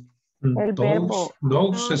 El verbo.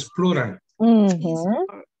 Those es plural.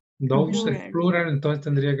 Those es plural, entonces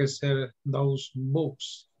tendría que ser those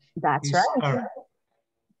books. That's right. Are.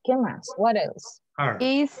 ¿Qué más? What else? Are.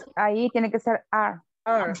 Is, ahí tiene que ser are.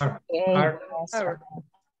 Okay, Are.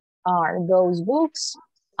 Are. Those books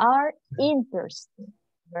are interesting.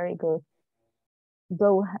 Very good.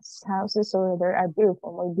 Those houses over there are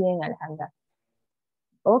beautiful. Muy bien, Alejandra.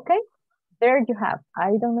 Okay, there you have.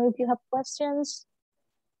 I don't know if you have questions.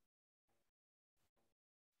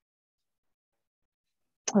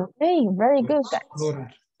 Okay, very good, guys. Plural.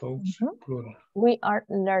 Those plural. We are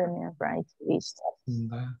learning, right? This.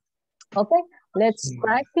 Okay, let's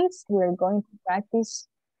practice. We're going to practice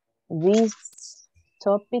this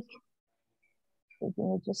topic. Give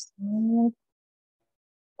me just a moment.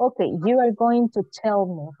 Okay, you are going to tell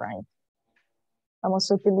me, right? Vamos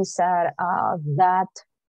a utilizar that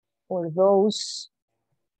or those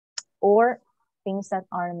or things that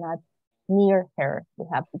are not near her. We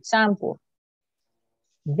have example.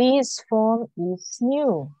 This phone is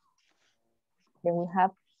new. Then we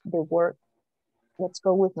have the word. Let's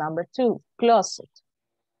go with number 2, closet.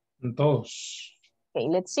 Those. Okay,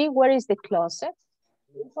 let's see, where is the closet?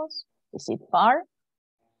 Is it far?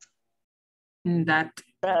 That.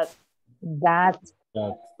 That.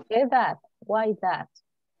 Okay, that. Why that?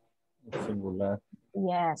 Singular.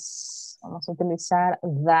 Yes, vamos a utilizar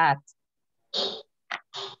that.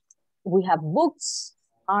 We have books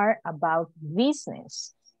are about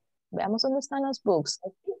business. Veamos dónde están los books.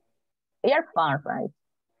 They are far, right?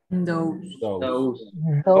 Those.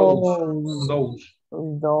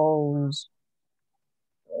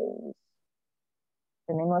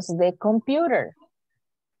 Tenemos the computer.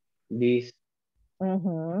 This.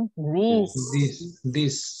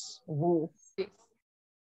 This.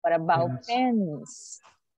 What about pens?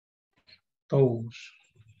 Those.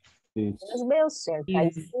 Los veo cerca.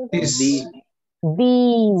 These.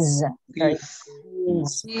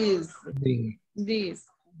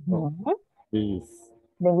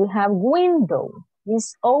 Then we have window.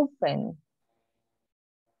 Is open.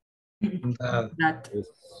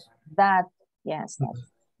 That. Yes.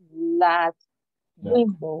 That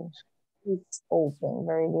window is open.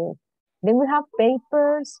 Very good. Then we have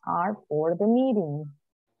papers are for the meeting.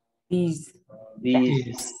 These.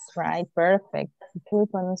 Right, perfect. Good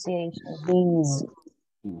pronunciation. These.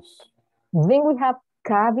 Then we have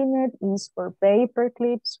cabinet is for paper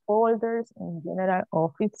clips, folders, and general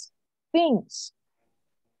office things.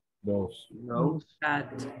 Those. That.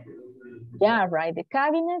 Yeah, right. The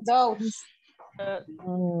cabinet. Those. That's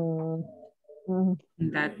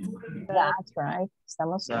right.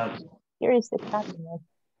 Here is the cabinet.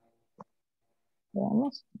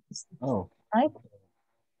 Veamos. Oh. right?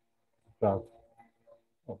 That.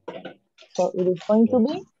 So it is going to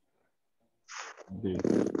be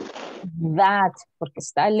that, porque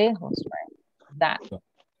está lejos, right? That.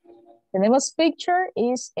 Tenemos picture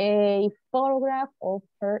is a photograph of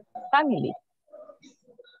her family.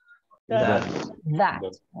 That.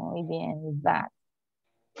 Muy bien, that.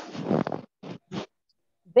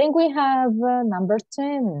 Then we have number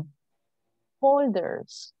 10,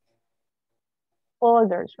 folders.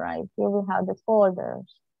 Folders, right? Here we have the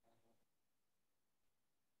folders.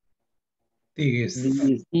 These.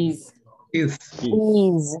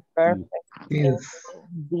 Perfect.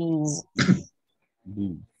 These.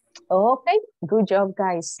 Okay, good job,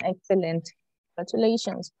 guys. Excellent.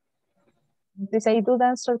 Congratulations. Please, I do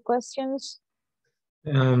answer questions.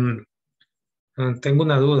 Tengo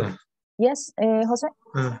una duda. Yes, José.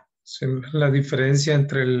 La diferencia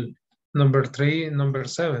entre el number 3 y number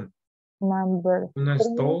 7. Una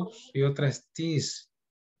es those y otra es these.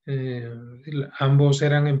 Ambos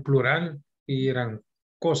eran en plural y eran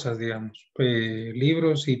cosas, digamos,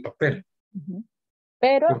 libros y papel.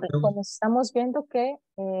 Pero cuando estamos viendo que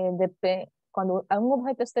cuando un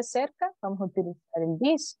objeto esté cerca, vamos a utilizar el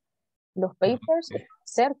this. Los papers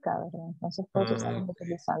cerca, ¿verdad? Entonces, por eso estamos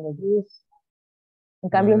utilizando this. En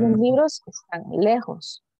cambio, los libros están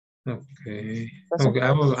lejos. Entonces,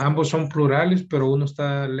 ambos son plurales, pero uno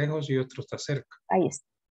está lejos y otro está cerca. Ahí está.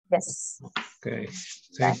 Yes. Okay,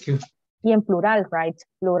 thank you. Y en plural, right?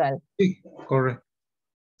 Plural. Sí, correcto.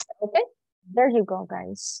 Okay, there you go,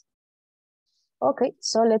 guys. Okay,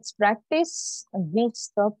 so let's practice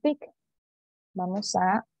this topic. Vamos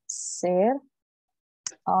a hacer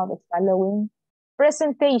the following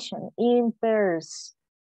presentation in pairs.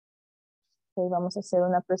 Okay, vamos a hacer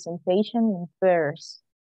una presentation in pairs.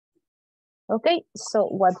 Okay, so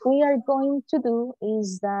what we are going to do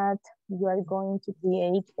is that you are going to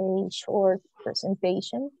create a short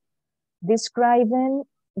presentation describing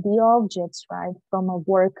the objects, right, from a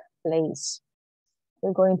workplace.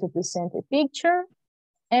 We're going to present a picture,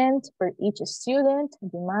 and for each student,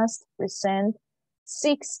 you must present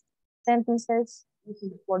 6 sentences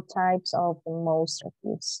using 4 types of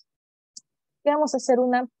demonstratives. Vamos a hacer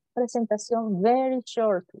una presentación very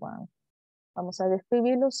short one. Vamos a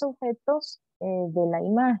describir los objetos de la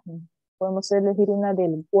imagen. Podemos elegir una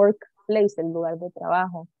del workplace, del lugar de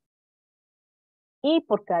trabajo. Y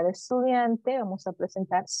por cada estudiante vamos a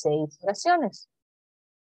presentar 6 oraciones.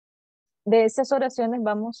 De esas oraciones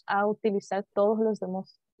vamos a utilizar todos los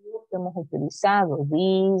demostrativos que hemos utilizado.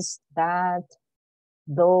 This, that,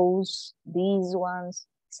 those, these ones,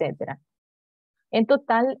 etc. En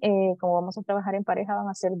total, como vamos a trabajar en pareja, van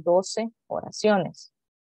a ser 12 oraciones.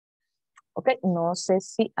 Ok, no sé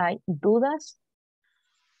si hay dudas.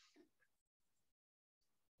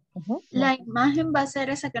 La imagen va a ser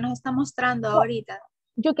esa que nos está mostrando ahorita.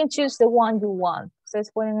 You can choose the one you want.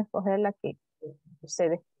 Ustedes pueden escoger la que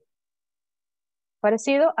ustedes.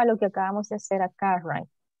 Parecido a lo que acabamos de hacer acá, right?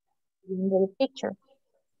 In the picture.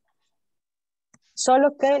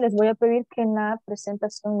 Solo que les voy a pedir que en la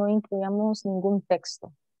presentación no incluyamos ningún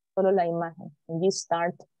texto, solo la imagen. And you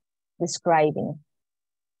start describing.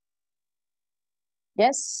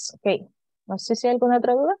 Yes, okay. No sé si hay alguna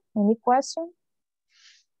otra duda. Any question?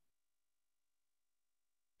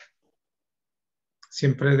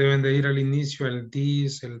 Siempre deben de ir al inicio el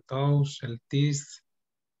this, el those, el this.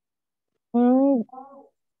 No.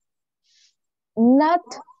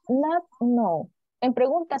 En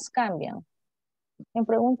preguntas cambian. En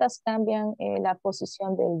preguntas cambian la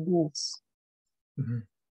posición del this.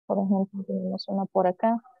 Por ejemplo, tenemos una por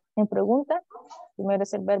acá. En pregunta, primero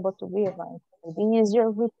es el verbo to be, right? These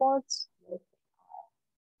your reports.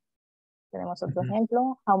 Tenemos otro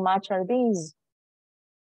ejemplo. How much are these?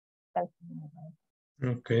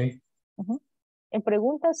 Okay. En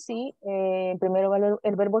pregunta, sí, primero va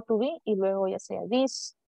el verbo to be y luego ya sea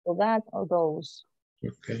this, o that, o those.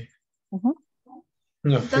 Okay.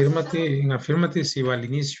 En affirmative sí va al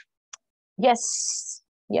inicio. Yes.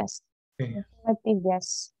 Okay. Affirmative,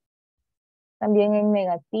 yes. También en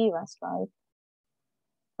negativas, right?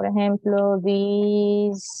 Por ejemplo,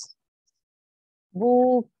 these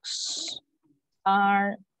books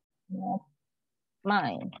are not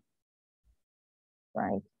mine.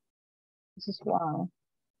 Right? This is wrong.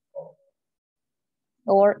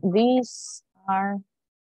 Or these are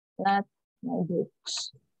not my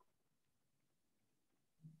books.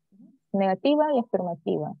 Negativa y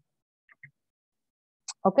afirmativa.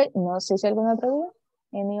 Ok, no sé si hay alguna otra duda.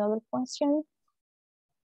 Any other question?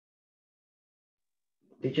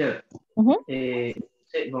 Teacher,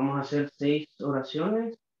 vamos a hacer 6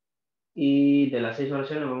 oraciones y de las 6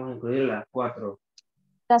 oraciones vamos a incluir las 4.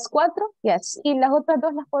 Las 4, yes. Y las otras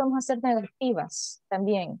 2 las podemos hacer negativas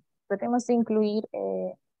también. Tratemos de incluir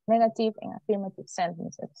negative and affirmative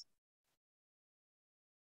sentences.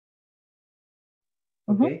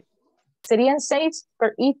 Okay. Serían 6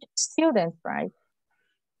 for each student, right?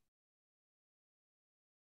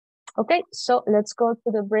 Okay, so let's go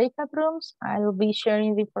to the breakout rooms. I will be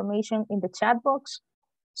sharing the information in the chat box.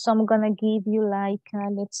 So I'm gonna give you like,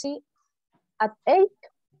 let's see, at 8,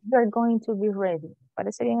 you're going to be ready.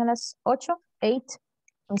 ¿Parece bien a las 8? 8,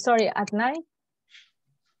 I'm sorry, at 9?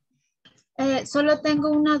 Solo tengo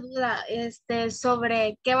una duda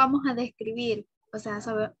sobre qué vamos a describir, o sea,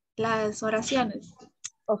 sobre las oraciones.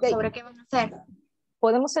 Okay. ¿Sobre qué van a hacer?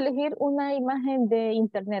 Podemos elegir una imagen de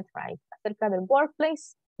internet, right? Acerca del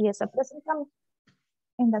workplace y esa presentamos.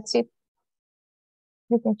 And that's it.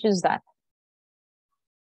 You can choose that.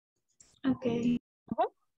 Okay.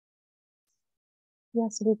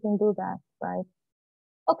 Yes, we can do that, right?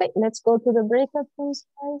 Okay, let's go to the breakout rooms,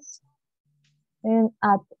 guys. And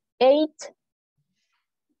at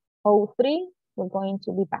 8:03, we're going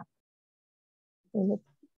to be back. Let's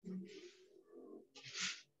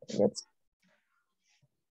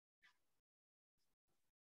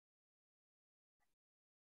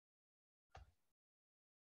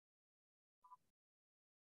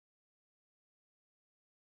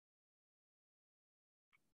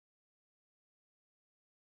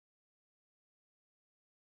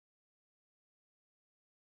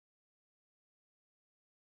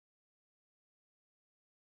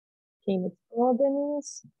okay, let's go,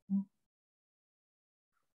 Denise.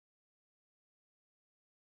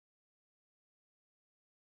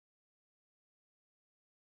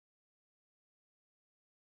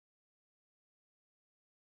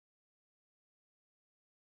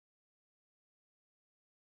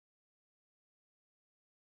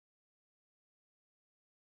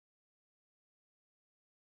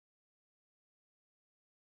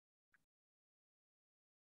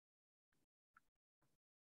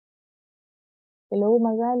 Hello,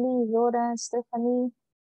 Magali, Dora, Stephanie.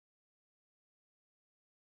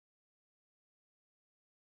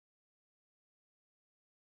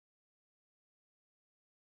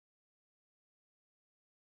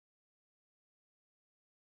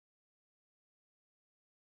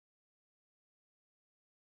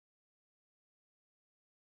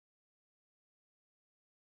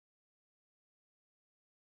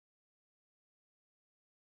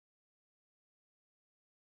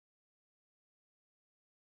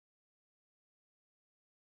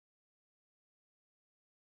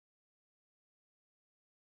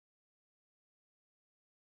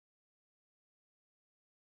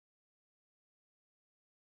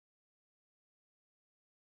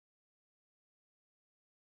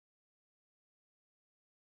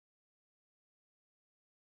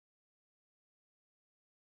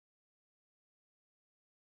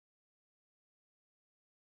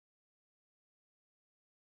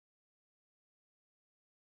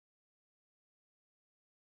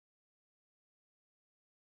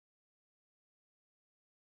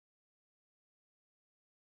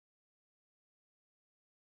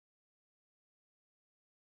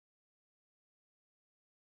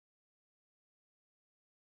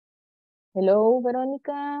 Hello,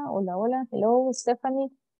 Verónica. Hola, hola. Hello, Stephanie.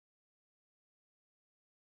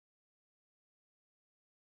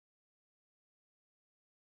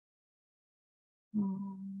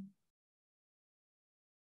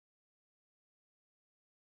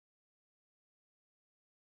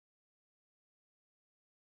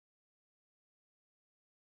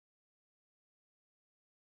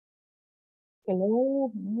 Hello,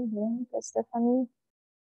 Verónica, Stephanie.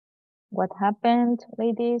 What happened,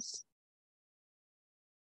 ladies?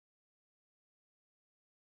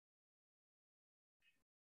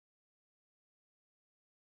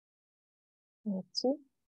 Let's see.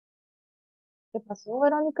 ¿Qué pasó,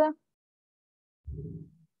 Verónica?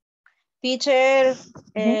 Teacher,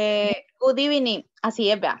 good evening.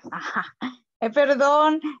 Así es, vea. Ajá.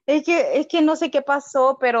 Perdón, es que no sé qué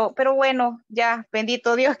pasó, pero bueno, ya,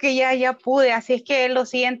 bendito Dios que ya pude, así es que lo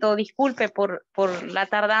siento, disculpe por la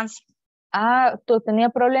tardanza. Ah, ¿tú tenía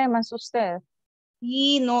problemas usted?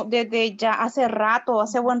 Sí, no, desde ya hace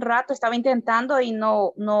buen rato estaba intentando y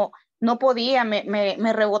no podía,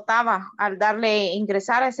 me rebotaba al darle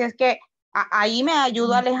ingresar, así es que ahí me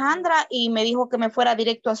ayudó Alejandra y me dijo que me fuera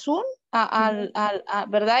directo a Zoom,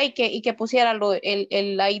 ¿verdad? Y que pusiera el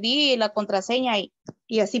ID y la contraseña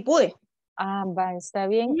y así pude. Ah, va, está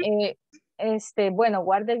bien. Bueno,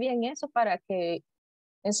 guarde bien eso para que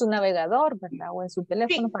en su navegador, ¿verdad? O en su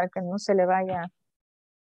teléfono para que no se le vaya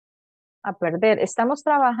a perder. Estamos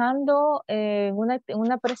trabajando en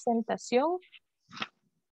una presentación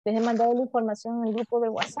Les he mandado la información en el grupo de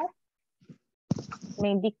WhatsApp. Me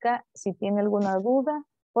indica si tiene alguna duda,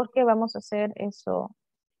 porque vamos a hacer eso.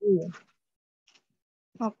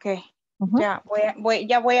 Ok. Ya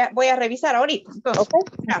voy a revisar ahorita. Entonces,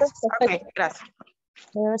 gracias. Perfecto. Ok, gracias.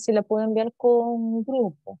 Voy a ver si la puedo enviar con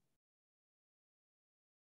grupo.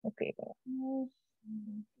 Ok.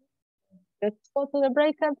 Let's go to the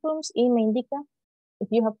breakout rooms y me indica if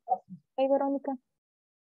you have questions. Okay, Verónica.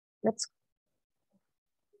 Let's go.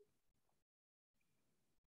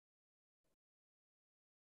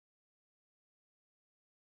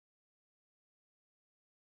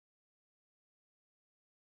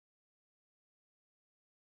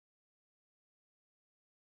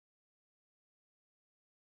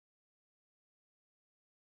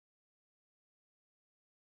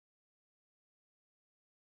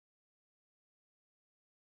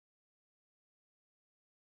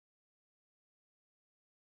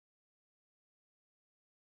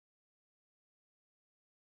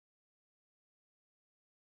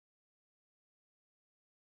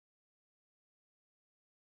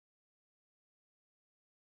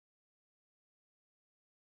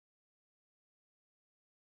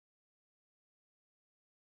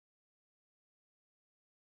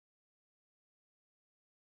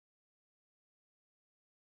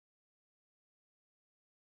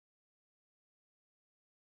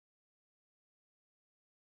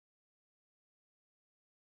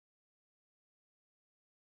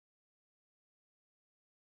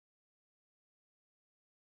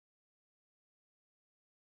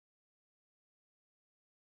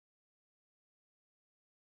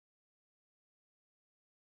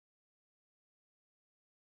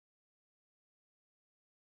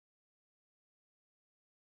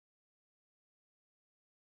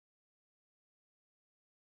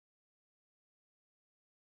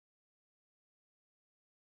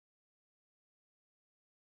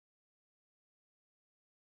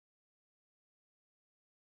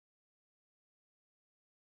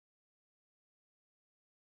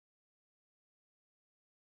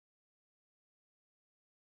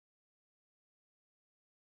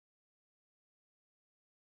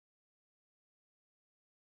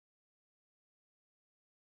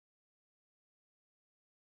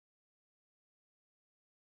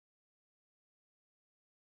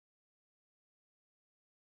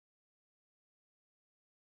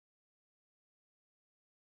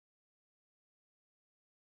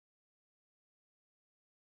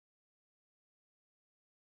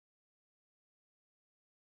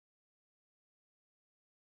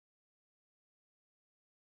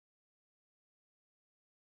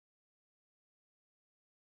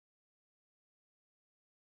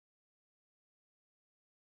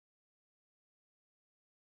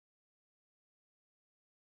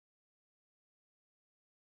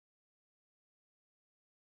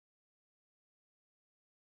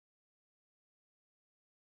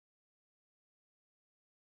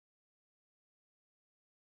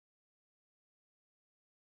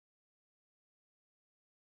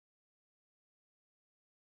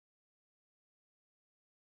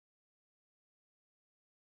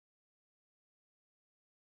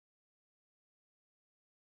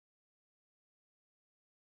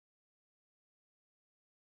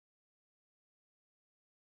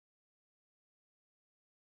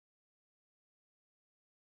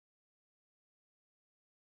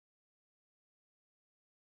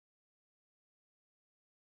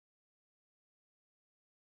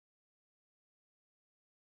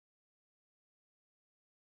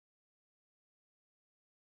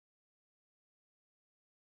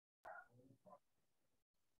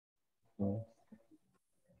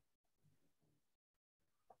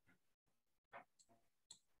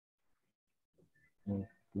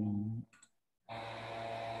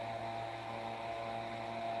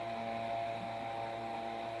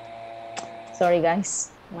 Sorry,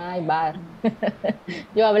 guys. My bad.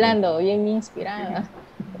 Yo hablando, bien inspirada.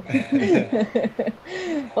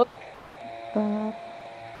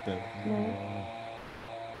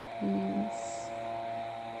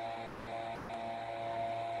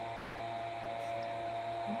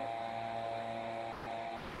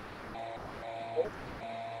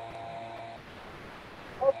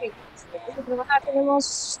 Okay,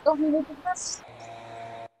 tenemos 2 minutos más.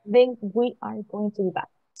 Then we are going to be back.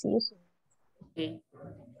 See you soon. Okay.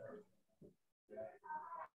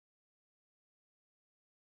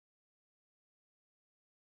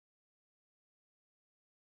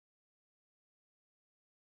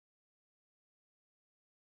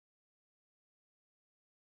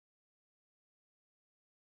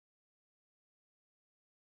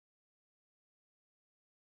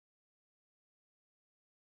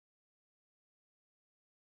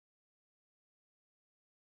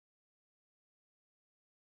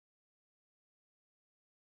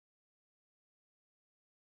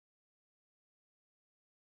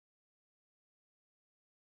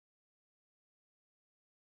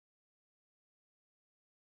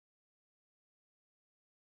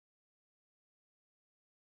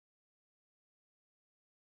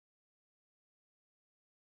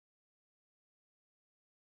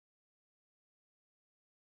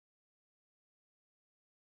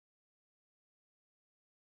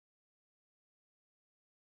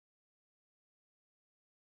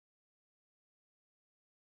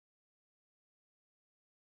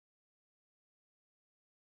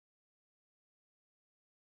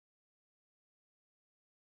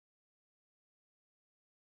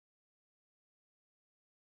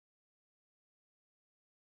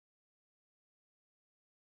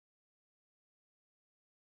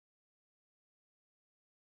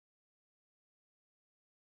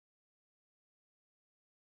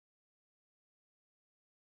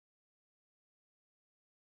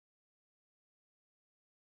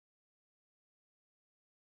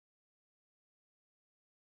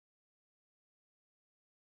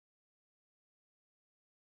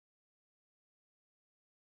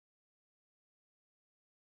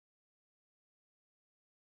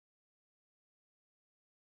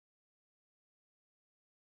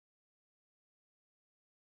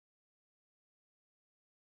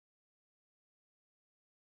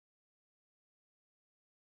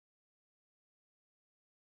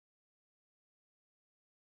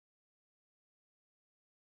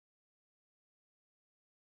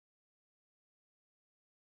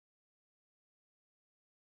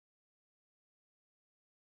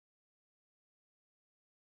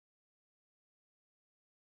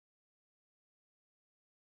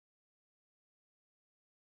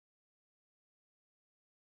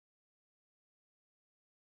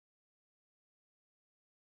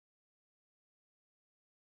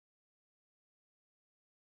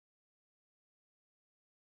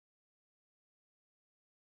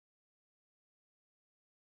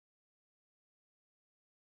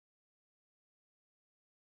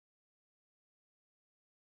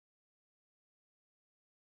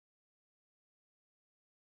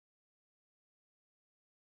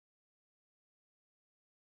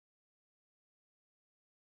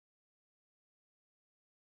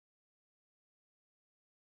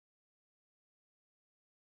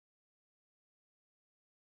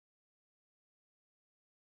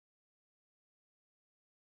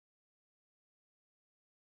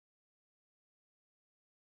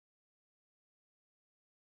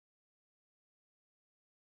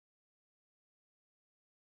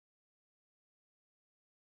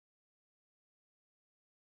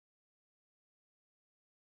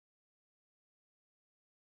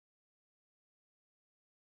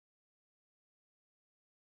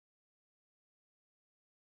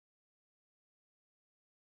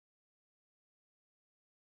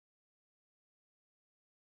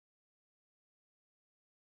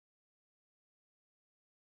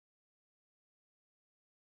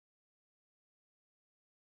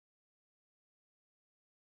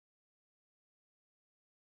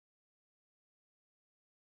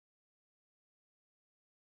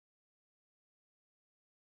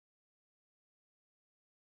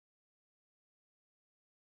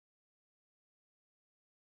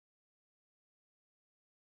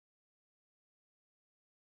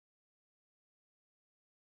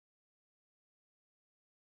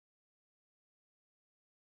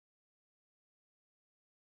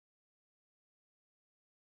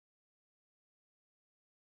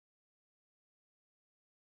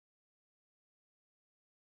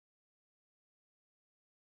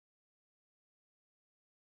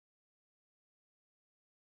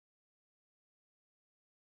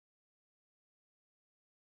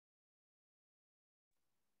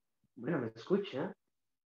 Bueno, me escucha.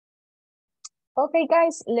 Okay,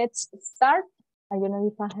 guys, let's start. I don't know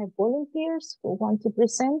if I have volunteers who want to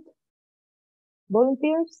present.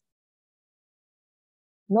 Volunteers?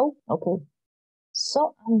 No? Okay.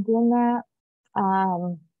 So I'm gonna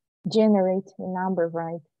generate a number,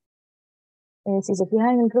 right? Si se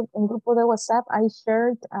fijan en el grupo de WhatsApp, I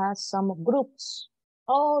shared some groups.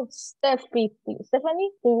 Oh, Stephanie, do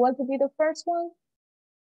you want to be the first one?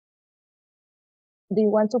 Do you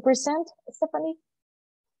want to present, Stephanie?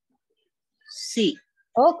 Sí.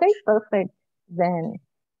 Okay, perfect. Then,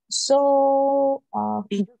 so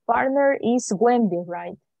your partner is Wendy,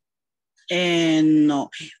 right? No.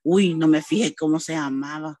 Uy, no me fijé cómo se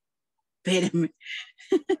llamaba. Espérenme.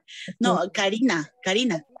 No, Karina.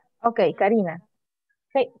 Okay, Karina.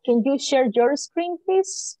 Okay, can you share your screen,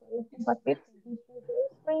 please?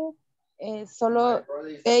 Solo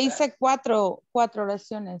hice cuatro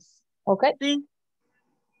oraciones. Okay. Sí.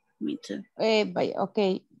 Me too.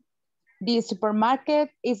 Okay. The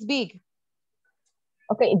supermarket is big.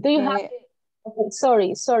 Okay, do you have... Okay,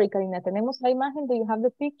 sorry, Karina. ¿Tenemos la imagen? Do you have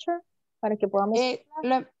the picture? Para que podamos...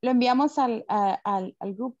 Lo enviamos al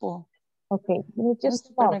grupo. Okay,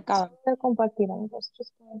 just compartir.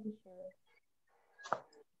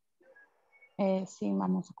 Sí,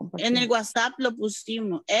 vamos a compartir. En el WhatsApp lo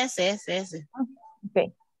pusimos. Ese.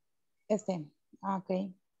 Ok. Ok.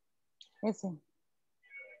 Ese.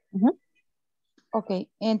 Okay,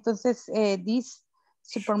 entonces, this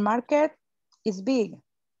supermarket is big.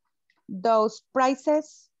 Those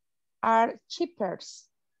prices are cheaper.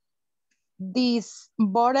 This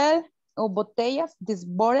bottle or botellas, this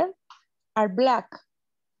bottle are black.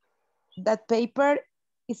 That paper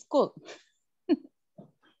is cool.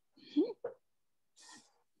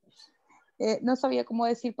 No sabía cómo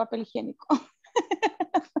decir papel higiénico.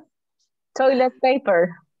 Toilet paper.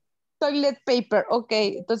 Toilet paper, ok.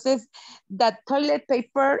 Entonces, that toilet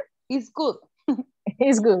paper is good.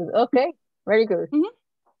 It's good, okay. Very good.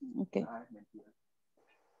 Okay.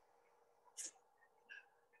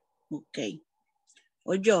 Ok.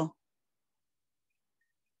 O yo.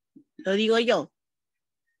 Lo digo yo.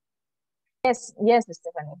 Yes,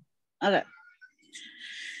 Stephanie. Okay.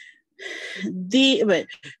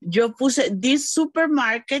 Yo puse, this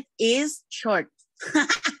supermarket is short.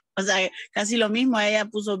 O sea, casi lo mismo, ella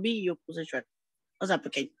puso big, yo puse short. O sea,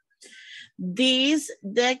 pequeño. This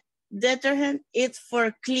detergent is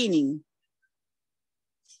for cleaning.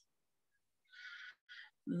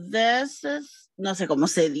 This is, no sé cómo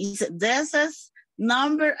se dice, this is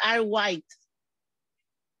number are white.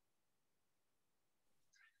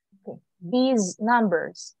 Okay. These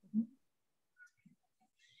numbers.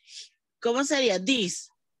 ¿Cómo sería?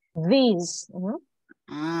 These. These.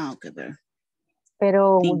 Ah, ok,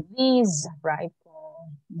 pero these, right?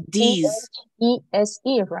 These.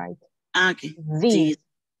 E-S-E, right? Okay. These.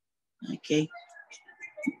 Okay.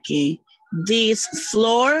 This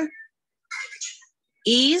floor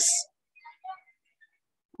is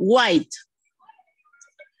white.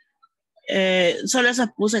 Solo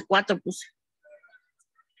esas puse 4.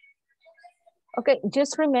 Okay,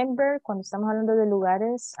 just remember, cuando estamos hablando de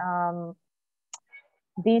lugares,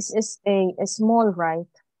 this is a small, right?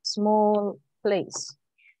 Small place.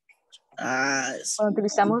 Cuando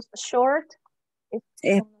utilizamos short,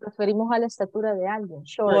 nos referimos a la estatura de alguien.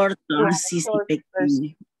 Short. Sí,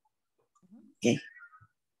 pequeño.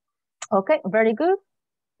 Okay, very good.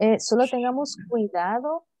 Solo tengamos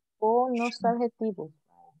cuidado con los adjetivos.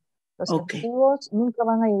 Los adjetivos nunca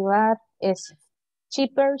van a llevar ese.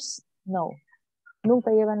 Cheapers, no.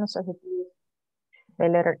 Nunca llevan los adjetivos de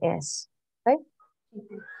letter S.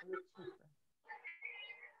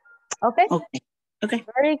 Okay? Okay.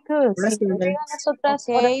 Very good. Si llegan las otras,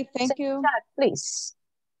 okay, thank you. Chat, please.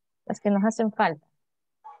 Las que nos hacen falta.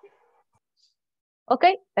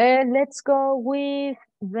 Okay, let's go with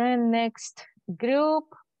the next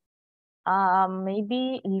group.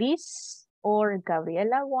 Maybe Liz or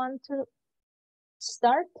Gabriela want to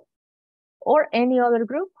start? Or any other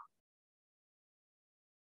group?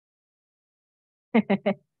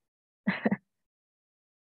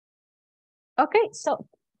 Okay, so,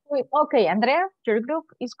 okay, Andrea, your group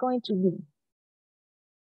is going to be.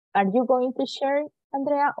 Are you going to share,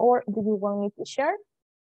 Andrea, or do you want me to share?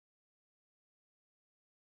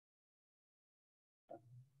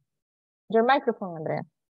 Your microphone, Andrea.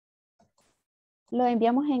 Lo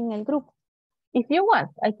enviamos en el grupo. If you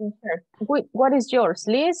want, I can share. What is yours?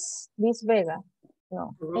 Liz Vega?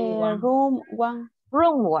 No. Room 1.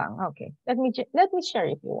 Room 1, okay. Let me share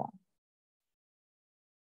if you want.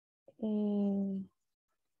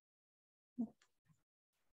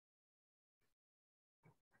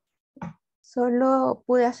 Solo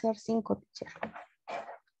pude hacer 5, teacher.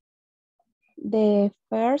 The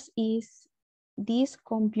first is, this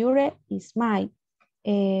computer is mine.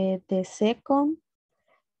 The second,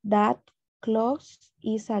 that clothes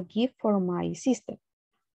is a gift for my sister.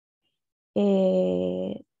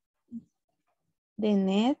 The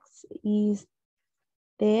next is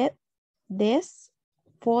that these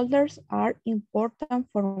folders are important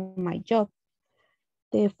for my job.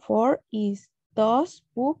 The fourth is those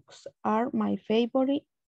books are my favorite.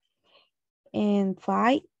 And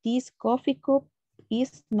 5, this coffee cup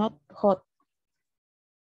is not hot.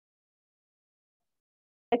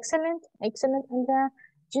 Excellent, excellent, Andrea.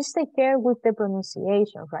 Just take care with the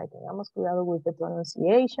pronunciation, right? Tengamos cuidado with the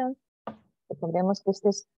pronunciation. Recordemos que este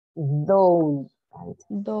es those, right?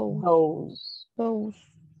 Those.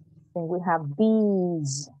 Then we have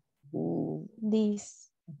these. These.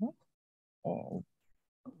 And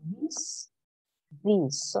these.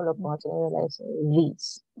 Solo con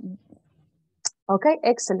these. Okay,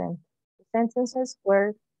 excellent. The sentences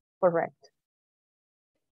were correct.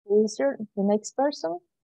 Who is the next person?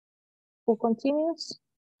 Who continues?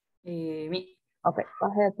 Me. Okay, go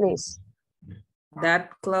ahead, please.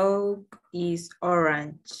 That cloak is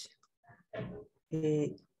orange.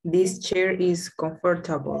 This chair is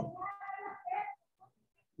comfortable.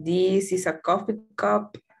 This is a coffee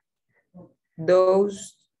cup.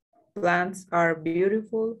 Those plants are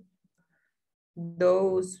beautiful.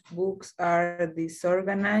 Those books are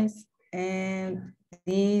disorganized. And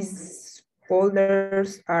these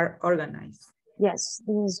folders are organized. Yes,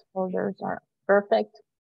 these folders are perfect.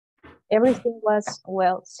 Everything was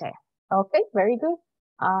well said. Okay, very good.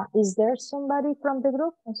 Is there somebody from the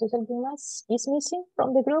group? No sé si alguien más is missing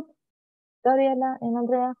from the group? Gabriela and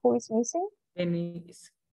Andrea, who is missing?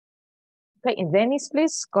 Denise. Okay, and Dennis,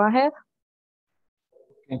 please, go ahead.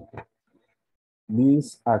 Okay.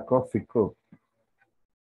 This a coffee cup.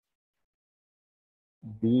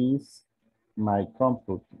 This my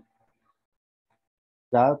computer.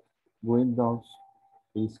 That windows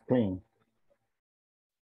is clean.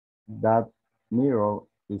 That mirror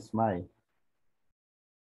is mine.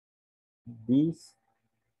 This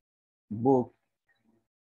book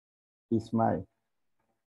is mine.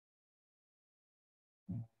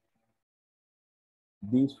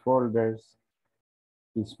 These folders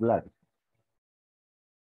is black.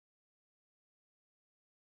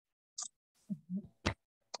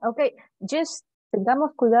 Okay, just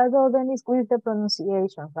tengamos cuidado, Dennis, with the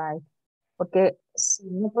pronunciation, right? Porque si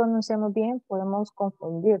no pronunciamos bien, podemos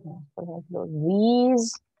confundirnos. Por ejemplo,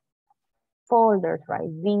 these folders, right?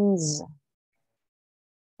 These.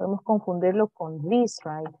 Podemos confundirlo con these,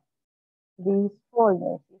 right? These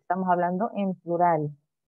folders. Estamos hablando en plural.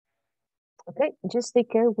 Okay, just take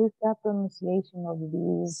care with the pronunciation of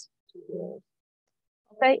these two words.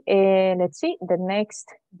 Okay, let's see the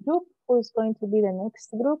next group. Who is going to be the next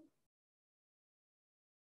group?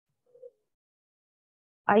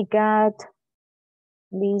 I got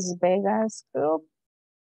Liz Vegas group.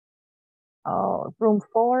 Room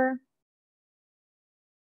 4.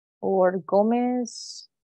 Or Gomez.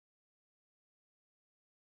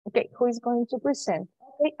 Okay, who is going to present?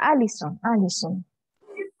 Okay, Allison.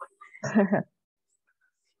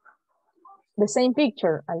 The same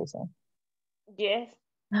picture, Allison. Yes.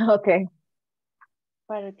 Okay.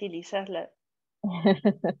 Para utilizarla.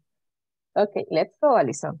 Okay, let's go,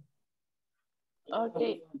 Allison.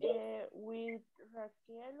 Okay, with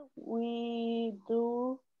Raquel, we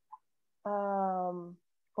do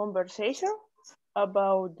conversation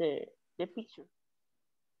about the picture.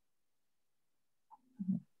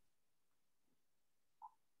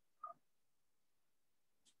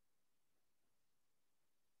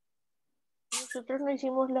 Nosotros no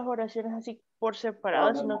hicimos las oraciones así por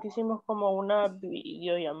separado, sino que hicimos como una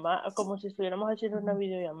videollamada, como si estuviéramos haciendo una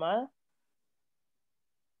videollamada.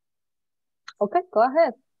 Okay, go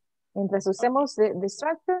ahead. Mientras usemos the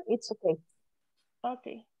structure, it's okay.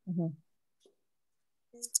 Okay.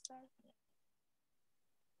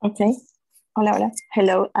 Okay. Hola.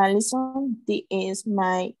 Hello, Allison. This is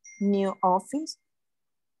my new office.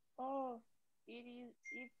 Oh,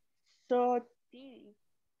 it's so pretty.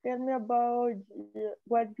 Tell me about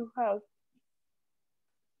what you have.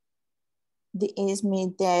 This is my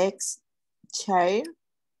desk chair.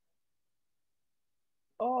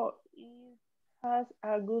 Oh, it has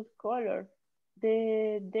a good color.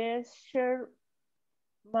 The desk chair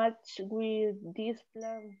match with this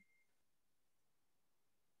plan.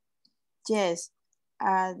 Yes,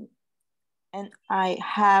 and I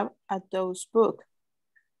have those book.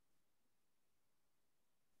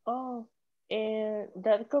 Oh, and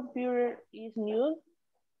that computer is new?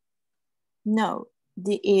 No,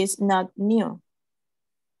 This is not new.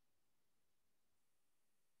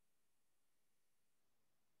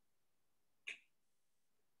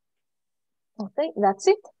 Okay, that's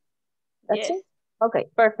it. That's it. Okay,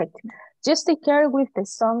 perfect. Just take care with the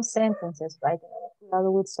some sentences, right?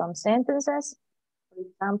 With some sentences. For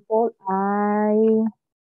example, I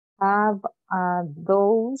have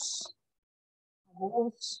those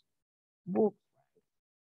books.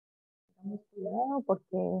 Cuidado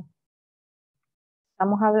porque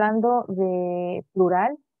estamos hablando de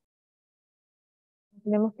plural.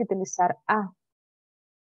 Tenemos que utilizar a.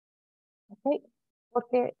 Ok,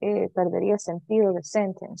 porque perdería sentido de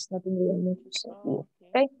sentence, no tendría mucho sentido.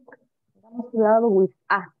 Ok, tengamos cuidado with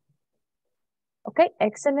a. Ok,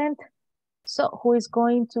 excellent. So, who is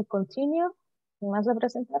going to continue? ¿Quién más va a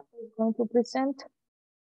presentar? Who is going to present?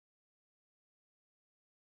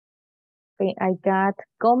 Okay, I got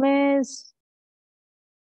Gomez.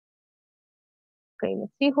 Okay,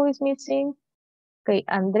 let's see who is missing. Okay,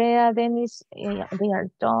 Andrea, Dennis, they are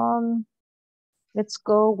done. Let's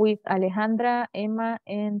go with Alejandra, Emma,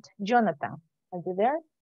 and Jonathan. Are you there?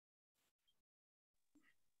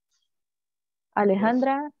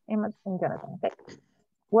 Alejandra, Emma, and Jonathan. Okay.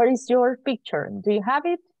 Where is your picture? Do you have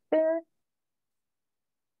it there?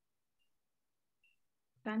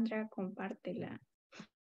 Sandra, compártela.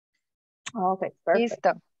 Okay, perfect.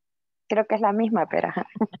 Listo. Creo que es la misma, pero ajá.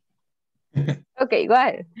 Okay, go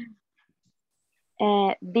ahead.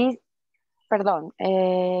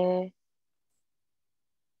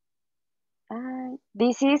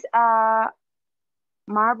 This is a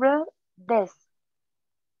marble desk.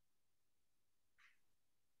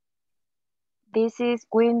 This is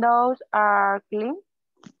windows are clean.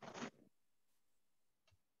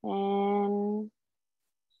 And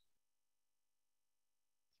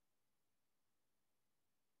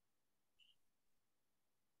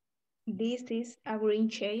This is a green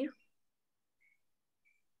chair.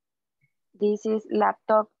 This is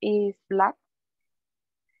laptop is black.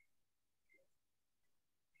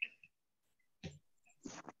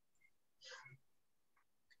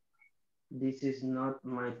 This is not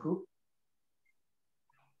my cook.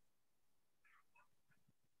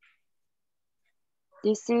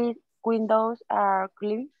 This is windows are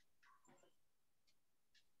clean.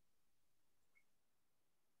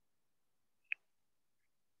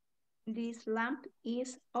 This lamp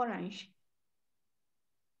is orange.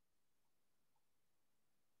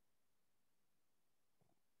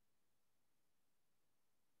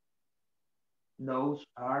 Those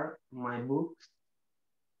are my books.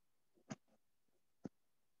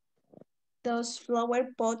 Those flower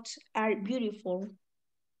pots are beautiful.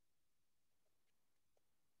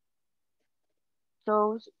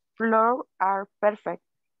 Those floors are perfect.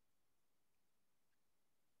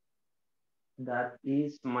 That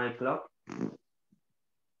is my clock.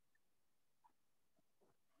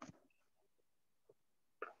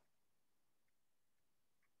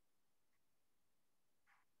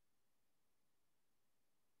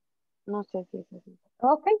 No sé si es así.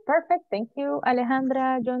 Okay, perfect. Thank you,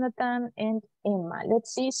 Alejandra, Jonathan, and Emma.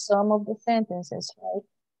 Let's see some of the sentences, right?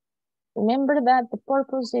 Remember that the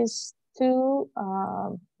purpose is to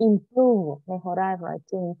improve, mejorar, right?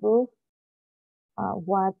 To improve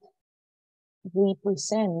what we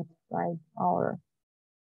present, right? Our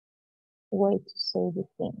way to say the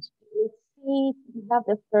things. Let's see, we have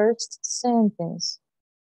the first sentence.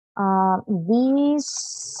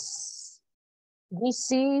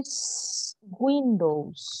 This is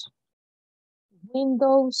windows.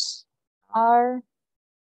 Windows are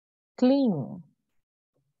clean.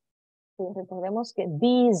 Recordemos que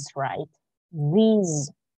these, right?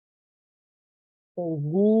 These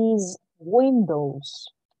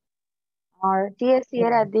windows are. Sí,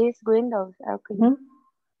 era these windows are clean.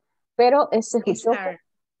 Pero se escuchó.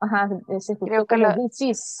 Ajá, se escuchó Creo que como this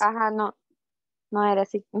is. Ajá, no era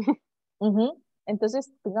así.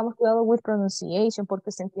 Entonces, tengamos cuidado with pronunciation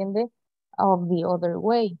porque se entiende of the other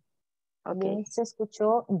way. Okay. Se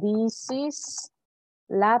escuchó this is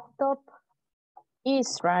laptop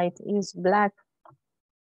is, right, is black.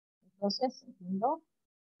 Entonces, no,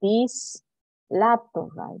 this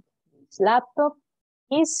laptop, right, this laptop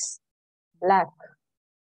is black.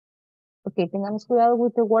 Okay, tengamos cuidado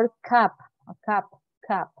with the word cap, cap.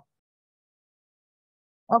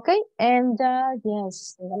 Okay, and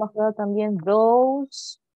yes, tengamos cuidado también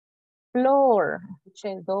those floor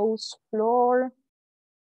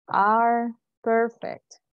are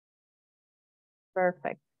perfect.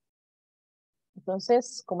 Perfect.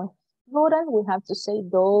 Entonces, como es plural, we have to say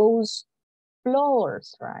those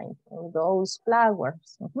floors, right? Or those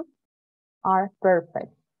flowers are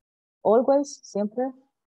perfect. Always, siempre,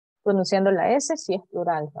 pronunciando la S si es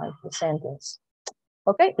plural, right? The sentence.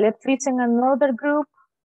 Okay, let's listen another group.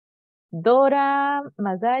 Dora,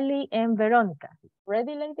 Magali, and Veronica.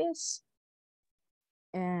 Ready, ladies?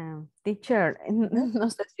 Teacher, no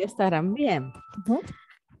sé si estarán bien.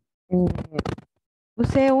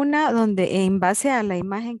 Puse una donde en base a la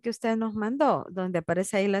imagen que usted nos mandó, donde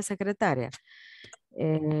aparece ahí la secretaria,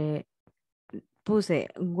 puse,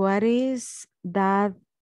 what is that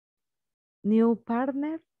new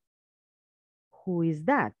partner? Who is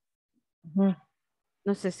that?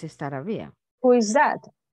 No sé si estará bien. Who is that?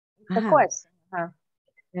 The Ajá. question.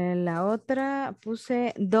 En la otra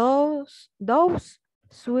puse, those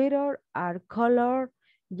sweaters are colored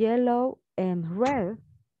yellow and red.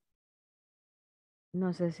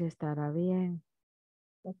 No sé si estará bien.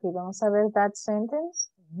 Ok, vamos a ver that sentence.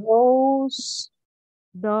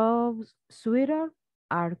 Those sweaters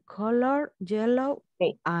are colored yellow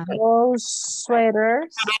and those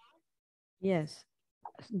sweaters. Yes.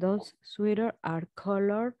 Those sweaters are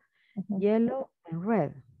colored yellow and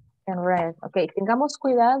red. And red. Ok, tengamos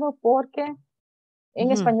cuidado porque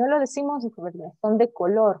en español lo decimos, son de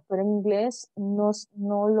color, pero en inglés no se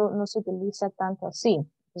utiliza tanto así.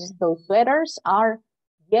 Entonces, those sweaters are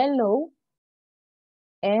yellow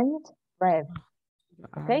and red.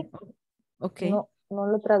 Ok. Okay. No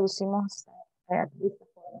lo traducimos.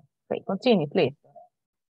 Ok, continue, please.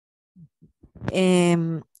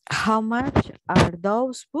 How much are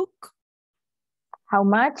those books? How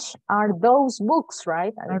much are those books,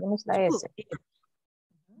 right? Agregamos la S.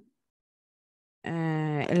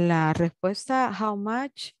 La respuesta, how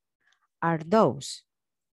much are those?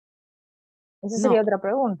 Esa sería otra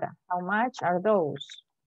pregunta. How much are those?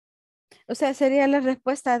 O sea, sería la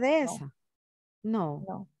respuesta de esa.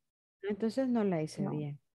 No. Entonces no la hice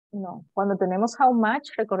bien. No. Cuando tenemos how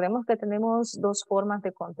much, recordemos que tenemos dos formas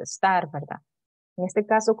de contestar, ¿verdad? En este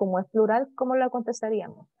caso, como es plural, ¿cómo la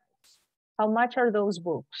contestaríamos? How much are those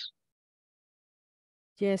books?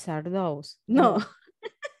 Yes, are those. No.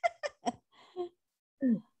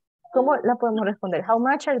 ¿Cómo la podemos responder? How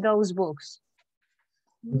much are those books?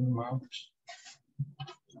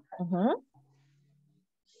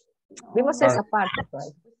 Vimos esa parte.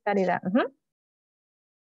 Claridad.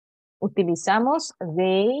 Utilizamos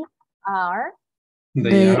they are.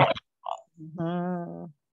 They are.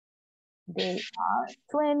 They are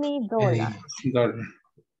 $20.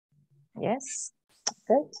 Yes.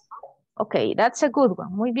 Okay. Okay, that's a good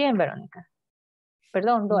one. Muy bien, Verónica.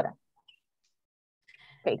 Perdón, Dora.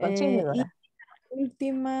 Okay, continue, Dora. Y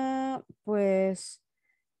última, pues,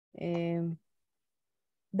 the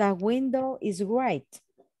window is white.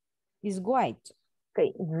 Is white.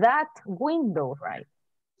 Okay, that window, right?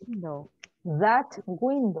 No. That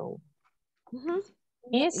window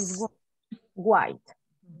is white.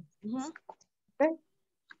 Okay,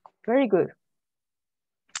 very good.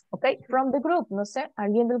 Okay, from the group, no sé,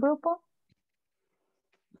 ¿alguien del grupo?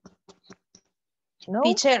 No.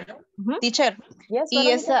 Teacher. Yes,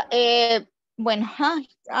 y esa, bueno,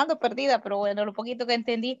 ando perdida, pero bueno, lo poquito que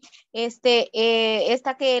entendí,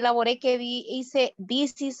 esta que elaboré que hice,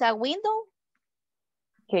 this is a window.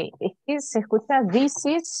 Ok, es que se escucha this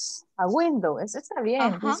is a window, eso está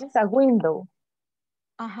bien, this is a window.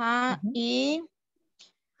 Y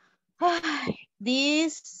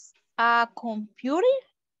this a computer.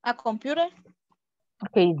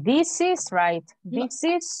 Okay, this is right, this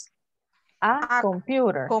is a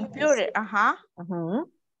computer.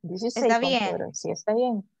 This is está a bien. computer, sí, está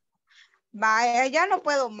bien. Vaya, ya no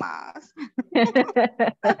puedo más.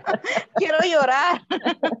 Quiero llorar.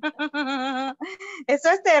 Eso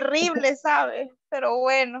es terrible, ¿sabes? Pero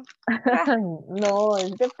bueno. No,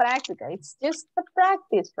 es de práctica. It's just the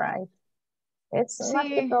practice, right? It's más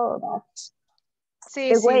que todo.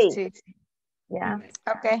 Sí. Yeah.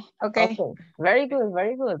 Okay. Very good,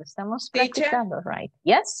 very good. Estamos practicando, right?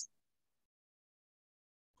 Yes.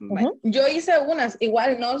 Yo hice unas,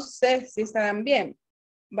 igual no sé si estarán bien.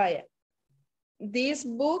 Vaya. This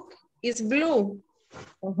book is blue.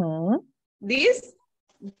 This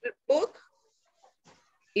book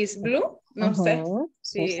is blue. No sé.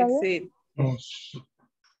 Sí.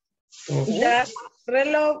 That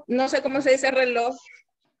reloj, no sé cómo se dice reloj.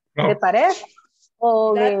 ¿De pared?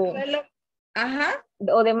 ¿O de reloj. Ajá.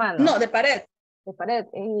 ¿O de mano? No, de pared. De pared.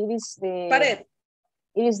 It is the pared.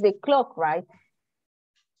 It is the clock, right?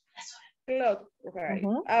 Clock, right.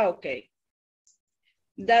 Okay.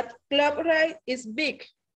 That clock, right, is big.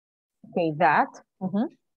 Okay, that.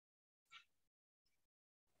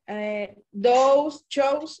 Those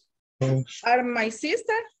shoes are my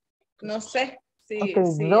sister. No sé. Sí, okay,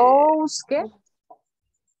 sí. Those, ¿qué?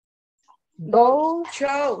 Those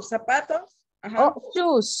shoes, zapatos. Ajá. Oh,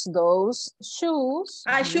 shoes, those shoes.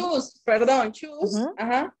 Ah, shoes, perdón, shoes.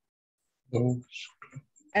 Ajá.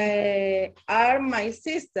 Are my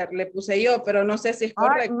sister, le puse yo, pero no sé si es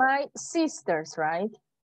correcto. Are my sisters, right?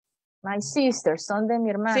 My sisters, son de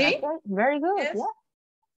mi hermana. ¿Sí? Okay, very good, Yes.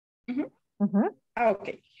 yeah. Ah, ok.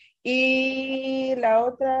 Y la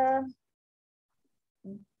otra,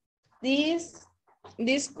 these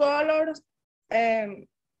colors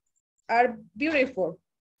are beautiful.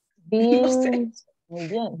 No sé. Muy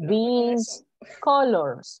bien. These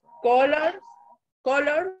colors. Colors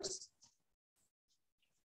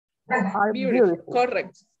Are beautiful. beautiful.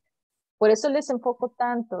 Correct. Por eso les enfoco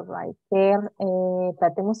tanto, right? Que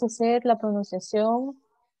tratemos de hacer la pronunciación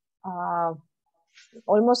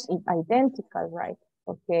almost identical, right?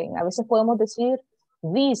 Porque a veces podemos decir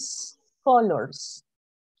these colors,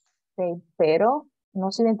 okay? Pero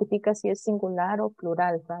no se identifica si es singular o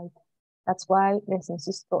plural, right? That's why les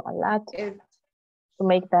insisto a lot to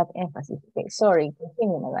make that emphasis. Okay, sorry,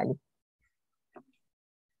 continue, Magali.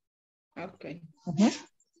 Ok.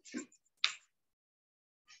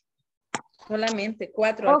 Solamente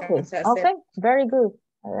 4 alcancé a hacer. Okay, very good,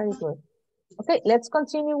 very good. Okay, let's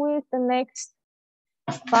continue with the next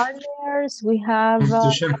partners. We have...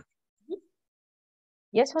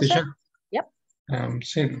 Yes, Jose? Teacher. Yep.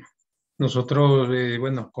 Sí, nosotros,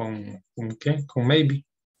 bueno, ¿con qué? Con maybe.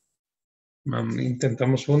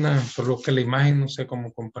 Intentamos una, solo que la imagen no sé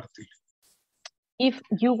cómo compartir. If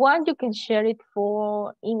you want, you can share it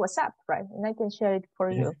in WhatsApp, right? And I can share it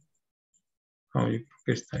for you. Oh, yo creo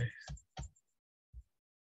que esta es.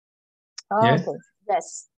 Okay,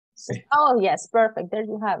 yes. Okay. Oh, yes, perfect. There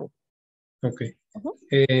you have it. Okay.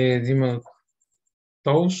 Dime,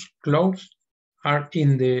 those clothes are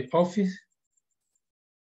in the office.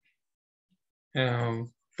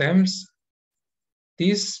 Thems,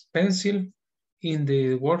 this pencil in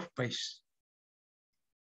the workspace.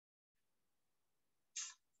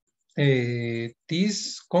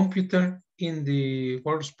 This computer in the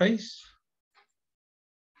workspace.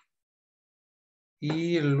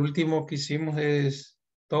 Y el último que hicimos es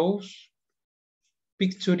those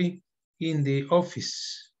picture in the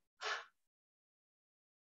office.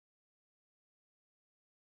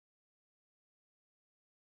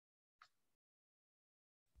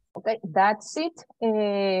 Okay, that's it.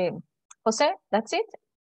 José, that's it?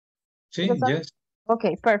 Sí, yes.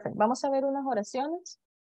 Okay, perfect. Vamos a ver unas oraciones.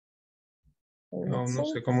 No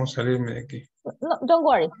sé cómo salirme de aquí. No, don't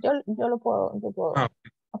worry, yo lo puedo.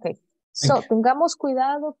 Okay, so tengamos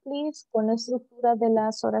cuidado, please, con la estructura de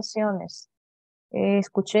las oraciones.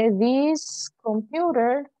 Escuché this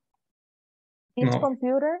computer. This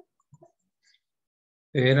computer.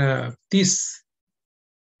 Era this.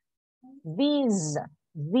 This.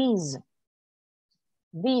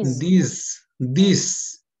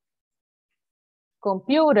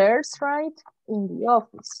 Computers, right? In the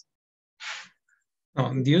office.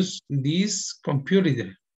 No, this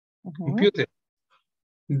computer. Computer.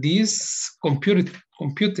 This computer.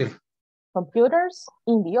 Computers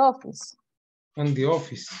in the office. On the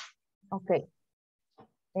office. Okay.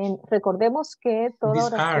 Recordemos que toda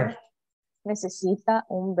oración necesita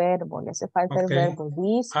un verbo. Le hace falta el verbo.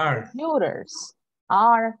 These computers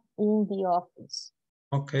are in the office.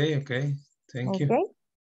 Okay. Thank you.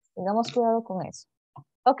 Tengamos cuidado con eso.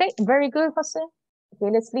 Okay, very good, Jose. Okay,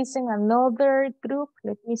 let's listen another group.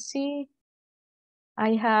 Let me see.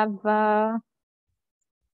 I have,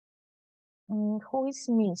 who is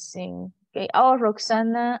missing? Okay, oh,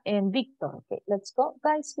 Roxana and Victor. Okay, let's go,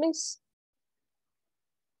 guys, please.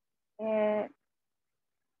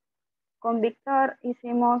 Con Víctor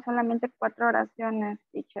hicimos solamente 4 oraciones,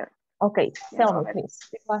 teacher. Okay, tell me, please.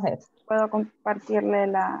 Go ahead. Puedo compartirle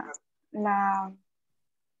la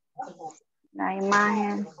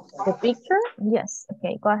imagen. The picture? Yes.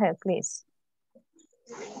 Okay, go ahead, please.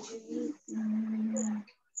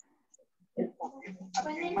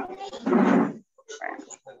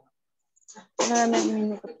 Dame un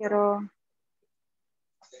minuto, quiero...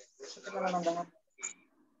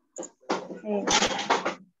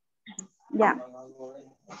 Ya.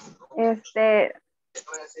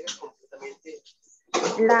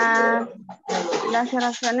 Las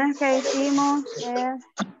oraciones que hicimos es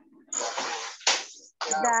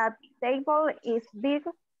that table is big,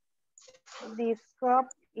 this cup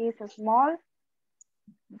is small,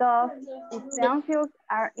 those utensils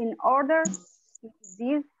are in order,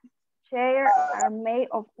 these chairs are made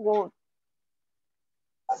of wood.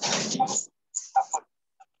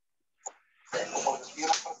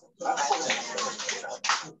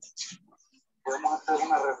 Podemos hacer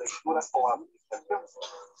una relectura o aplicación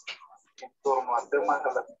en torno a temas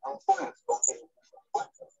relacionados con esto.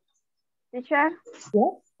 Teacher.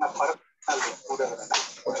 Yes.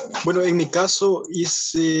 Bueno, en mi caso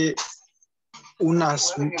hice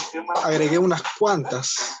agregué unas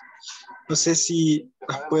cuantas. No sé si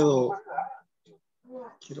las puedo.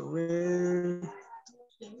 Quiero ver.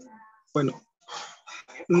 Bueno,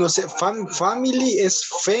 no sé, family es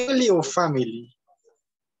family o family.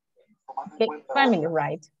 Okay, family,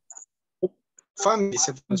 right? Family.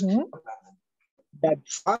 That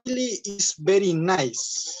family is very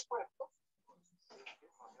nice.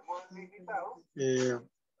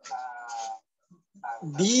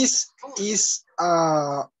 This is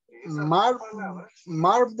a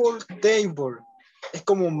marble table. Es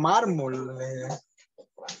como mármol.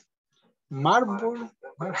 Marble.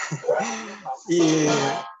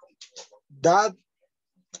 That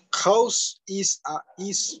house is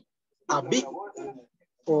big.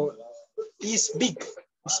 Or is big.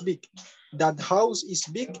 It's big. That house is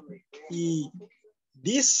big.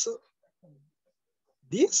 This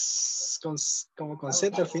como con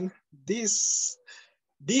Z al fin. These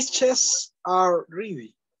chests are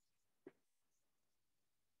ready.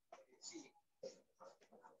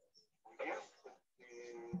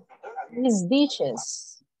 These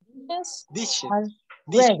dishes are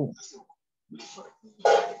ready.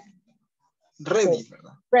 Ready.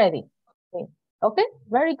 Ready. Okay,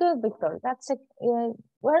 very good, Victor. That's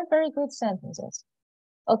very good sentences.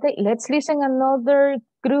 Okay, let's listen another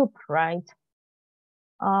group, right?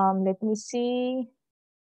 Let me see.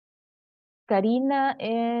 Karina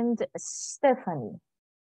and Stephanie.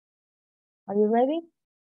 Are you ready?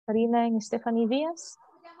 Karina and Stephanie Díaz.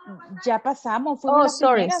 Ya pasamos. Oh,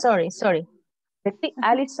 sorry.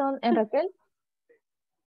 Alison and Raquel.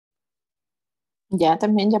 Ya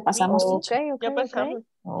también, ya pasamos. Okay. Ya pasamos.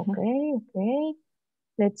 Okay.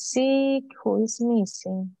 Let's see who is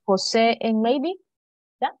missing. Jose and maybe?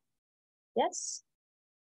 Yeah? Yes?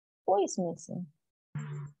 Who is missing?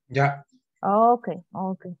 Ya. Okay.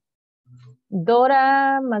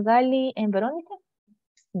 Dora, Magali, and Veronica?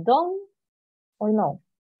 Don or no?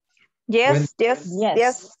 Yes.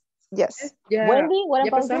 Wendy, what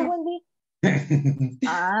about you, Wendy?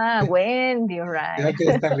 Wendy, right. Ya que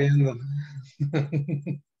está riendo.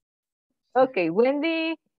 Okay,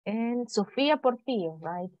 Wendy and Sofía Portillo,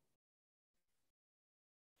 right?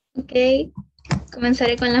 Ok,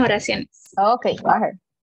 comenzaré con las oraciones. Okay, go ahead.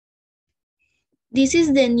 This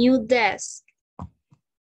is the new desk.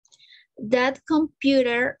 That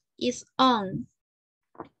computer is on.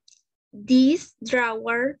 These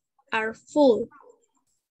drawers are full.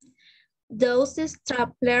 Those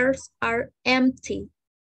staplers are empty.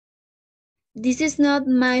 This is not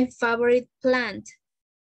my favorite plant.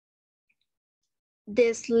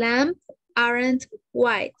 The lamps aren't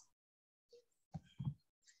white.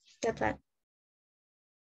 That's all.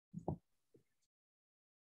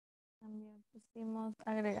 También pusimos,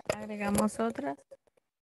 agregamos otras.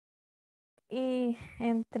 Y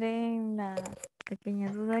entré en la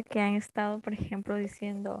pequeña duda que han estado, por ejemplo,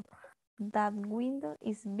 diciendo that window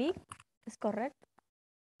is big. ¿Es correcto?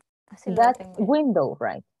 Así That lo tengo. window,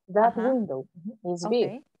 right? That window is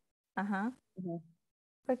big. Ajá.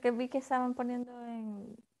 Porque vi que estaban poniendo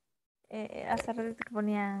hace rato que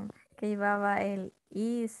ponían que llevaba el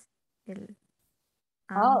is, el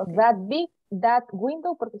antes. That big, that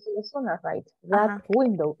window, porque se le suena, right? That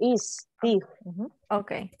window is big.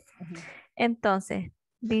 Okay. Entonces,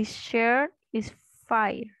 this shirt is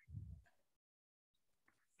fire.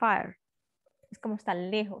 Far. Es como está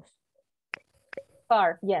lejos.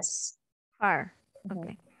 Far, yes. Far.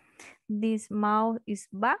 Okay. This mouse is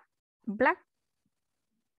black.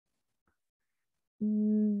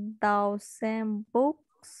 1,000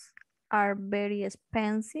 books are very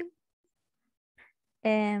expensive.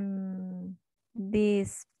 And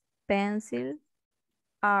these pencils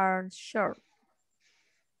are short.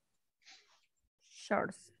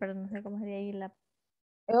 Shorts, pero no sé cómo sería ahí la.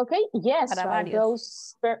 Okay, yes, para right.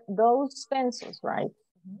 varios. Those pencils, right?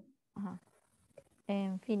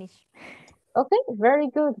 And finish. Okay, very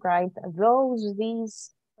good, right?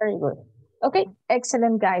 These, very good. Okay,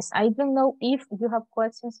 excellent, guys. I don't know if you have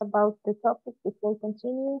questions about the topic before we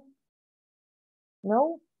continue.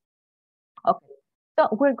 No? Okay, so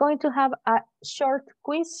we're going to have a short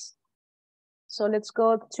quiz. So let's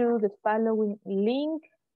go to the following link.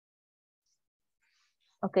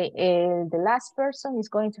 Okay, the last person is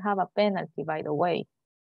going to have a penalty, by the way.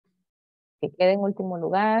 Que quede en último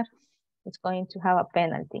lugar is going to have a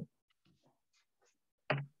penalty.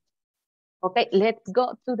 Okay, let's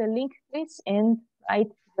go to the link, please, and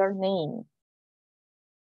write your name.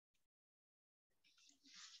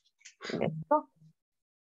 Let's go.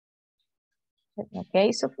 Okay,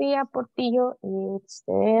 Sofía Portillo, it's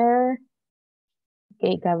there.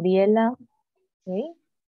 Okay, Gabriela. Okay.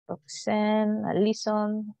 Roxanne,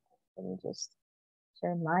 Alison. Let me just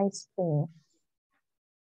share my screen.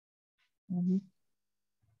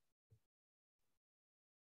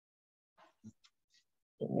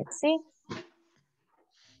 Okay, let's see.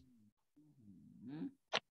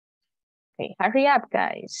 Okay, hurry up,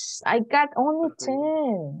 guys. I got only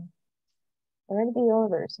 10. Where are the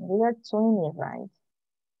others? We are 20, right?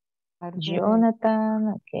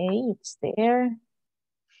 Jonathan, okay, it's there.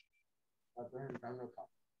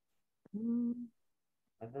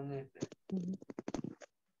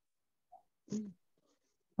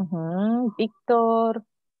 Victor.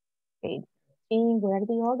 Okay, where are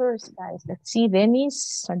the others, guys? Let's see,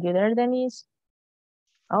 Dennis. Are you there, Dennis?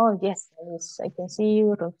 Oh, yes, Dennis. I can see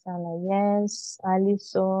you. Roxana, yes.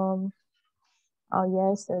 Alison. Oh,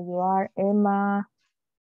 yes, there you are. Emma.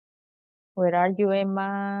 Where are you,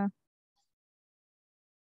 Emma?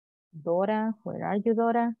 Dora. Where are you,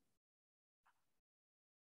 Dora?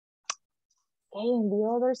 Okay, and the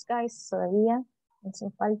others, guys, todavía.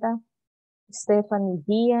 Hacen falta. Stephanie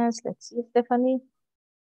Diaz. Let's see, Stephanie.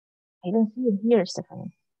 I don't see you here,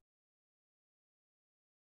 Stephanie.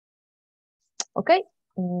 Okay,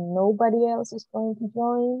 nobody else is going to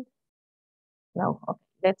join. No, okay,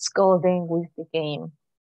 let's go then with the game.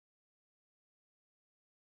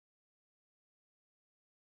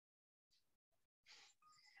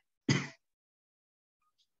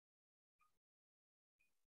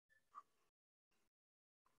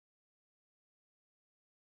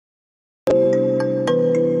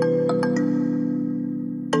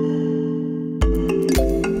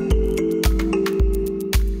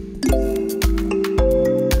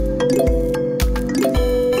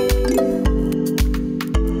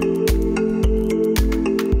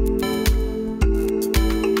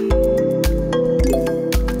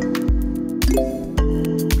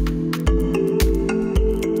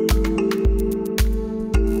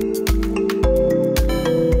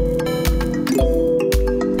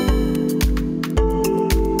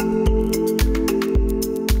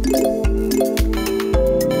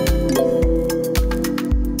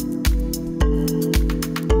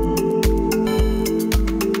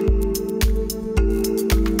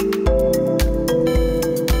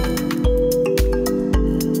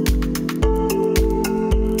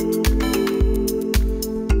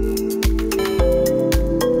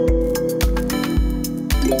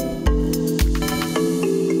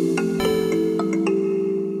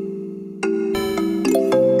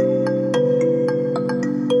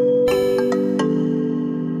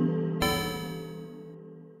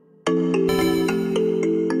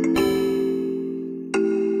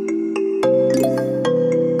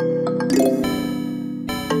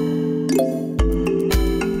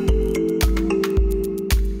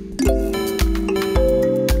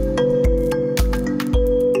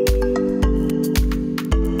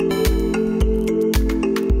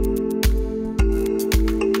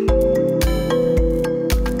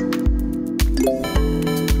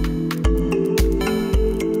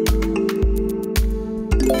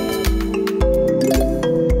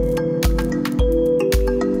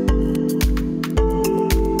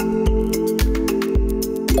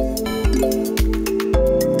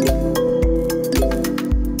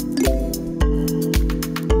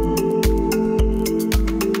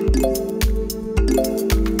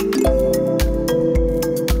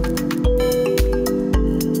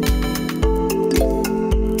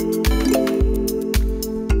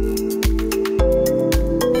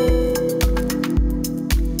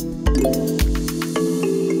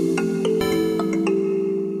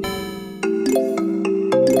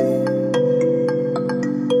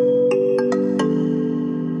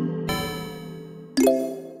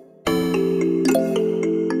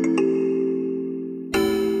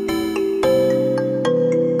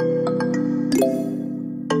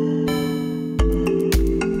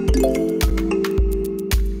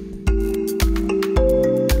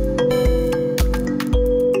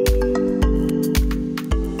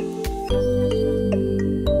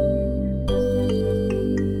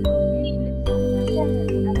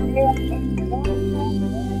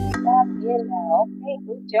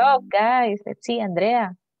 Good job, guys. Let's see,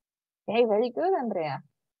 Andrea. Okay, very good, Andrea.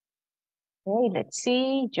 Okay, let's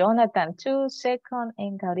see. Jonathan, 2, second,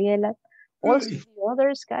 and Gabriela. Also, the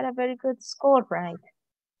others got a very good score, right?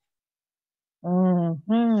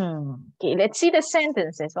 Okay, let's see the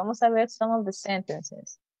sentences. Vamos a ver some of the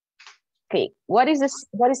sentences. Okay, what is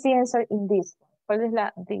the answer in this? ¿Cuál es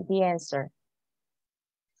the answer?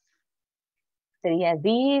 Sería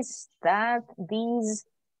this, that, these,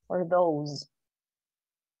 or those.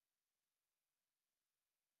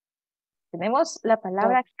 Tenemos la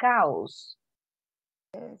palabra caos.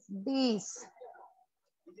 This.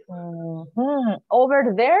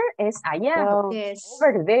 Over there es allá. Yes.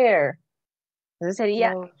 Over there. Entonces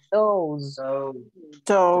sería those.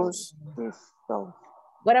 Those.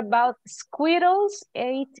 What about squirrels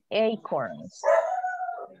ate acorns?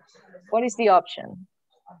 What is the option?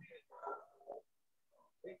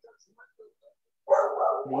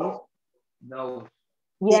 These, those.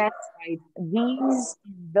 Yes, right. These,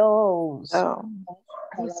 those. Oh.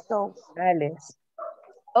 These, those.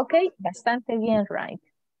 Okay, bastante bien, right.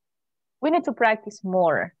 We need to practice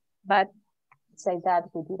more, but say that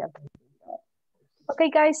we did a good job. Okay,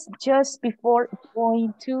 guys, just before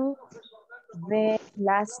going to the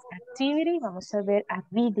last activity, vamos a ver a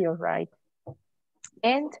video, right?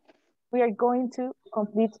 And we are going to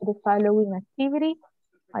complete the following activity.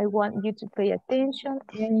 I want you to pay attention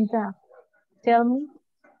and tell me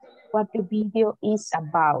what the video is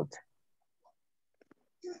about.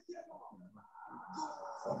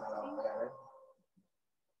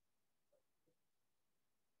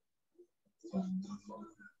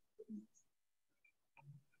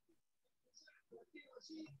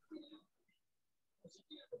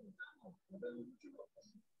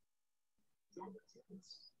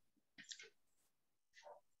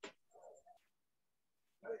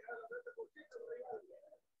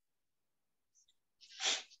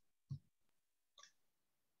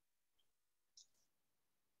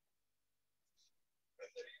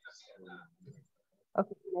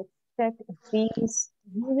 Okay, let's check this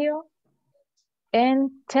video and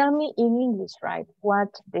tell me in English, right, what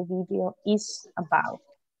the video is about.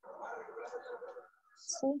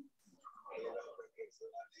 See?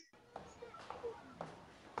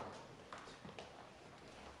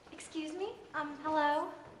 Excuse me? Hello?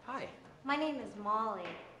 Hi, My name is Molly.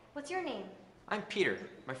 What's your name? I'm Peter.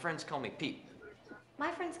 My friends call me Pete.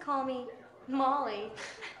 My friends call me Molly.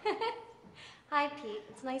 Hi, Pete.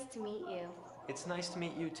 It's nice to meet you. It's nice to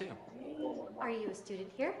meet you too. Are you a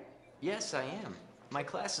student here? Yes, I am. My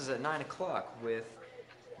class is at 9 o'clock with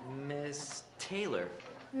Miss Taylor.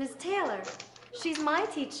 Miss Taylor. She's my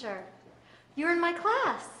teacher. You're in my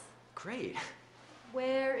class. Great.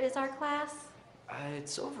 Where is our class?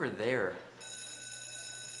 It's over there.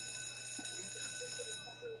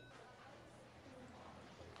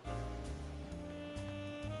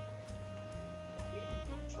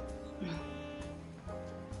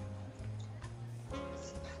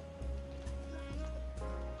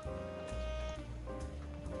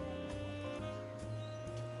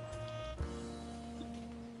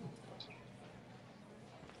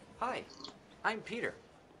 Hi, I'm Peter.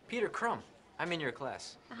 Peter Crumb. I'm in your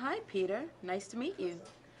class. Hi, Peter. Nice to meet you.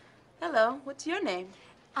 Hello, what's your name?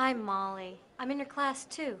 I'm Molly. I'm in your class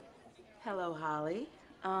too. Hello, Holly.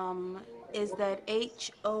 Is that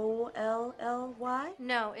H-O-L-L-Y?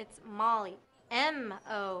 No, it's Molly.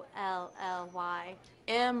 M-O-L-L-Y.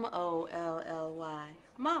 M-O-L-L-Y.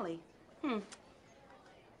 Molly.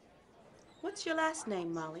 What's your last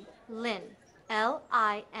name, Molly? Lynn.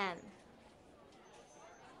 L-I-N.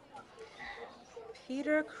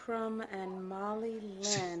 Peter Crumb and Molly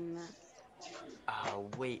Lynn.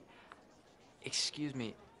 Wait. Excuse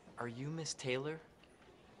me. Are you Miss Taylor?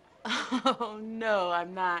 Oh, no,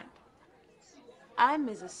 I'm not. I'm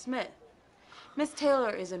Mrs. Smith. Miss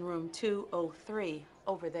Taylor is in room 203,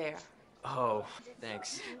 over there. Oh,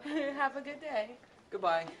 thanks. Have a good day.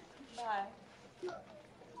 Goodbye. Bye.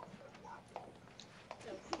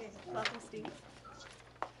 Okay, welcome, Steve.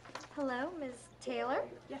 Hello, Ms. Taylor?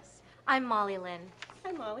 Yes. I'm Molly Lynn.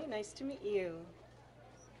 Hi, Molly. Nice to meet you.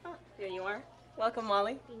 Oh, there you are. Welcome,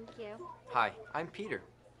 Molly. Thank you. Hi, I'm Peter.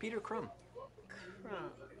 Peter Crumb.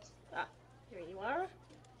 Crumb. Here you are.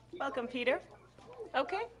 Welcome, Peter.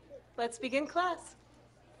 Okay, let's begin class.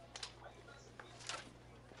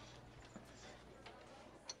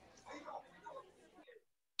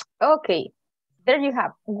 Okay, there you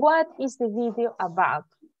have. What is the video about?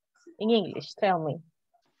 In English, tell me.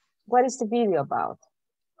 What is the video about?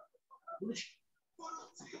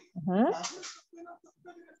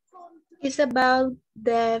 It's about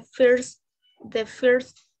the first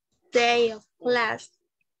day of class.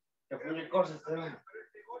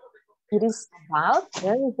 It is about,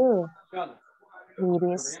 very good. It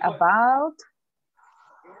is about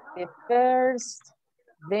the first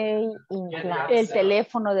day in class. El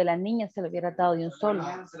teléfono de la niña se lo hubiera dado de un solo.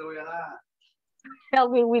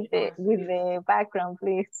 Help me with the background,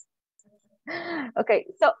 please. Okay,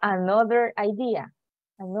 so another idea.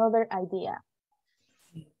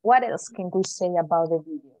 What else can we say about the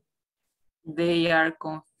video? They are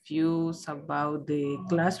confused about the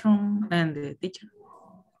classroom and the teacher.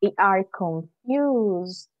 They are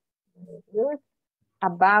confused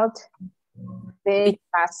about The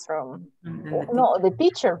classroom. No, the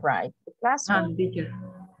teacher, right? The classroom. The teacher.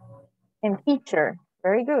 And teacher.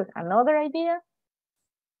 Very good. Another idea?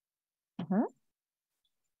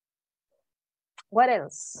 What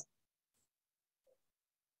else?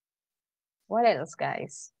 What else,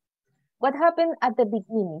 guys? What happened at the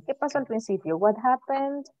beginning? ¿Qué pasó al principio? What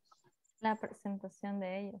happened? La presentación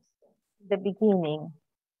de ellos. The beginning.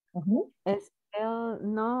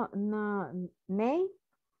 Nay.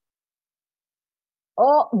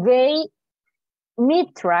 Oh, they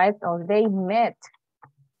meet, right? Or they met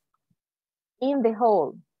in the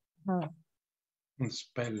hall.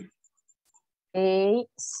 Spell. They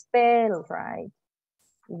spell, right?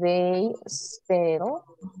 They spell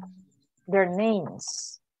their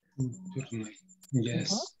names.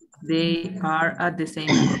 Yes. They are at the same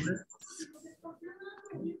class.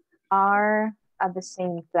 Are at the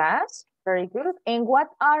same class. Very good. And what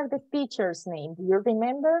are the teachers' names? Do you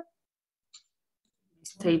remember?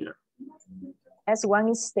 Taylor. As one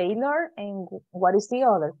is Taylor, and what is the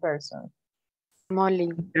other person?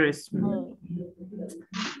 Molly.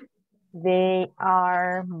 They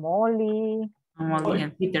are Molly. Molly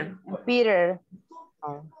and Peter. Peter.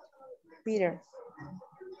 Peter.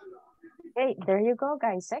 Okay, there you go,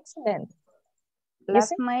 guys. Excellent.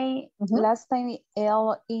 Last name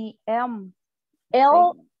L-E-M.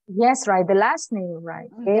 L, yes, right. The last name, right.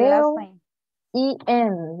 The last name.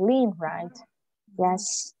 L-E-N, Lynn, right?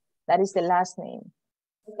 Yes, that is the last name.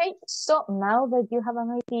 Okay, so now that you have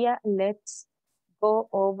an idea, let's go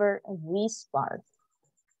over this part.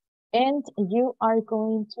 And you are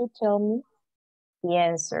going to tell me the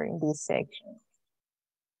answer in this section.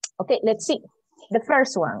 Okay, let's see. The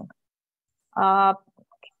first one.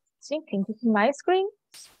 See, can you see my screen?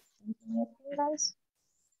 Guys?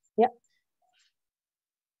 Yeah.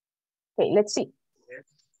 Okay, let's see.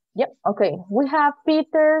 Yep, okay. We have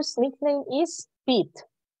Peter's nickname is Pete.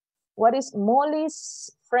 What is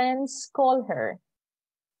Molly's friends call her?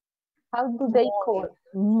 How do they call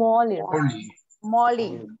Molly?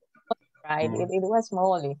 Molly. Right, it was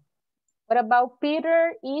Molly. What about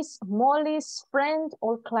Peter? Is Molly's friend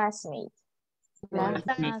or classmate?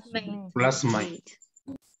 Classmate.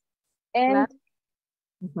 And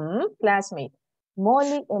classmate.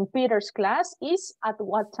 Molly and Peter's class is at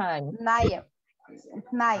what time? 9.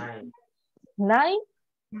 9. 9?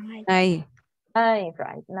 9. 9,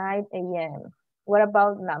 right, 9 a.m. What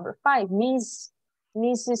about number 5?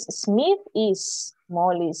 Mrs. Smith is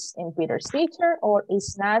Molly's and Peter's teacher, or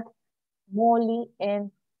is not Molly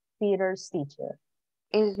and Peter's teacher?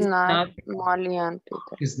 It's not Molly and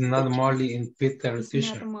Peter. It's not Molly and Peter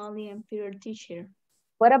teacher. Not Molly and Peter teacher.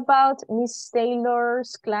 What about Miss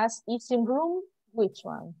Taylor's class is in room? Which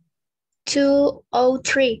one?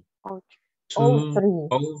 203.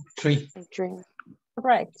 203.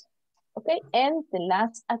 Right. Okay, and the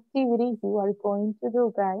last activity you are going to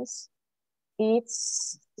do, guys,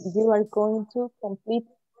 it's you are going to complete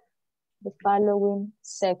the following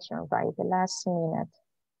section, right? The last minute.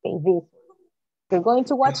 Okay, this. You're going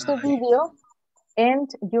to watch the video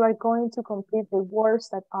and you are going to complete the words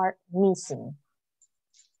that are missing.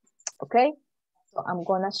 Okay, so I'm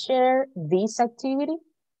gonna share this activity.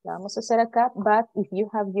 La vamos a hacer acá, but if you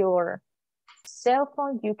have your cell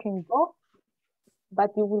phone, you can go,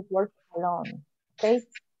 but you will work alone. Okay,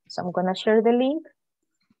 so I'm gonna share the link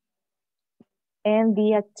and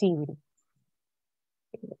the activity.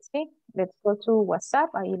 Okay, let's see. Let's go to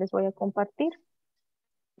WhatsApp. Ahí les voy a compartir.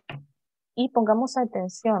 Y pongamos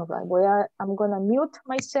atención, right? I'm gonna mute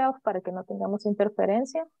myself para que no tengamos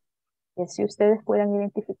interferencia. Y así ustedes puedan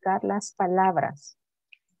identificar las palabras.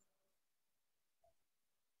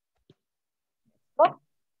 Oh,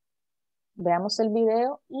 veamos el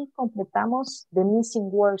video y completamos the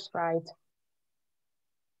missing words, right?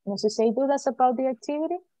 No sé si hay dudas about the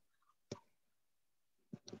activity.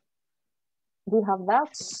 Do you have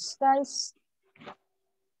doubts, guys?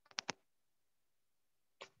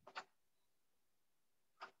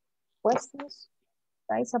 Questions,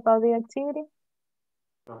 guys, about the activity?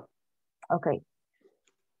 Okay,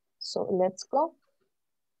 so let's go.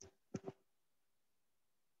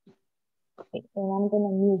 Okay, and I'm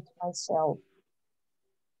gonna mute myself.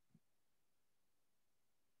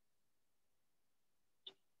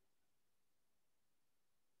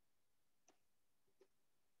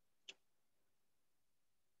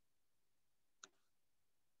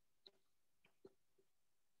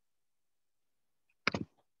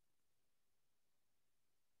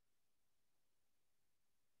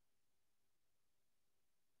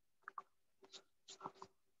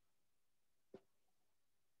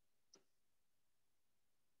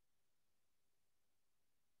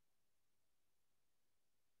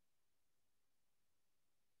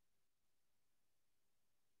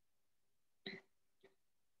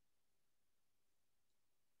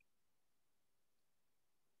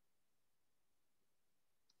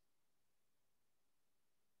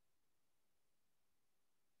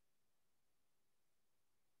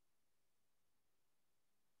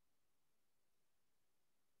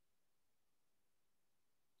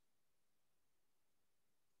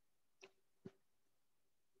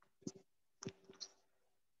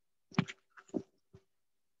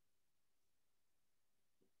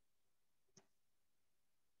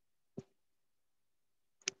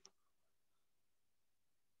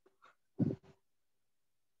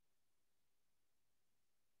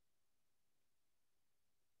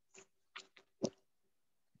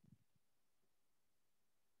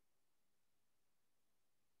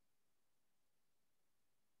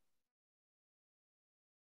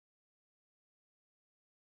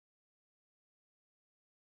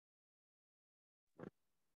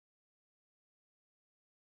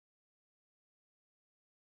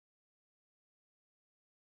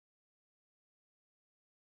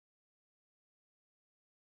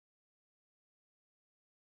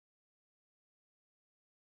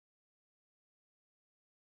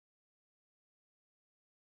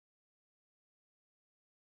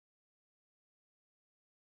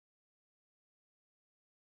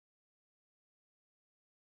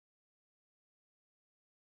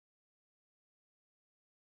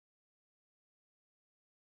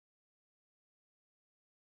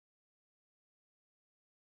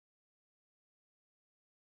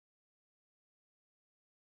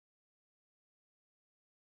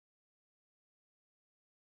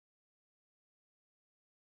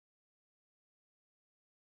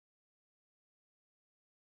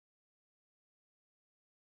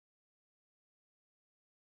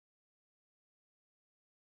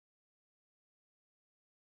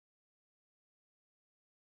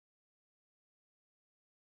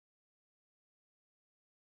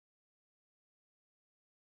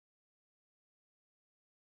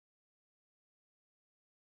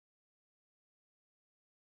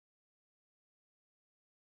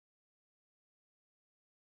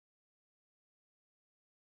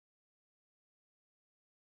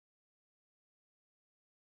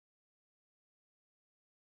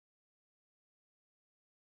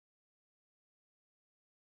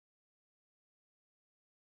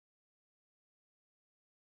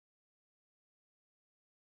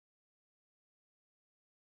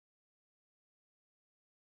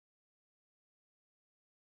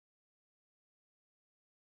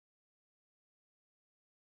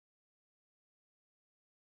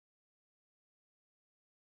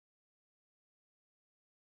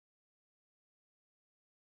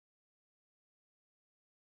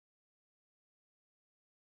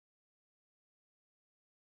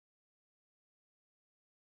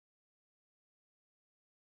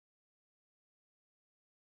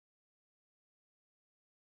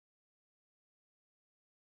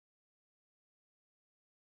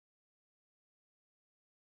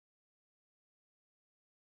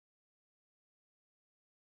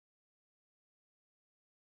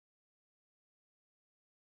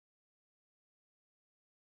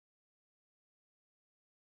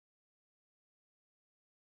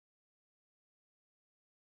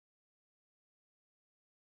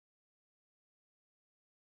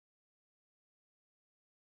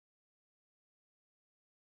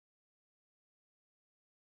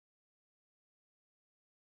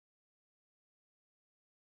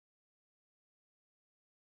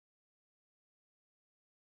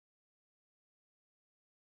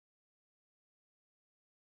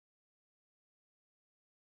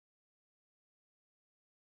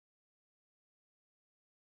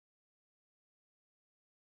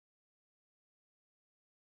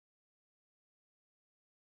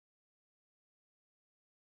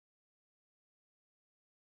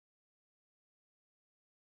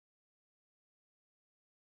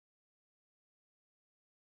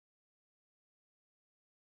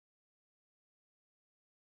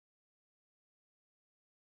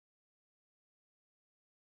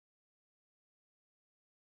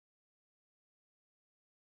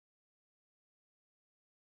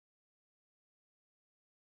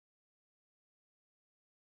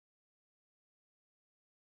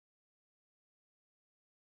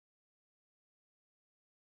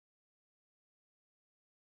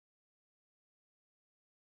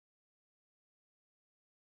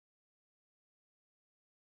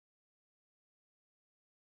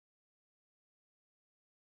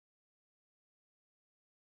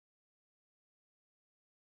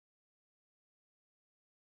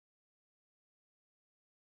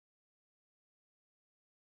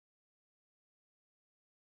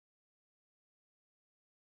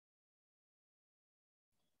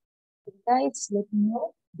 guys, let me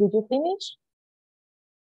know. Did you finish?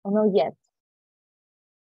 Or not yet?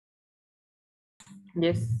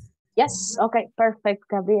 Yes. Yes, okay, perfect,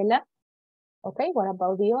 Gabriela. Okay, what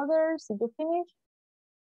about the others? Did you finish?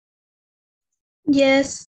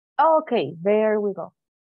 Yes. Okay, there we go.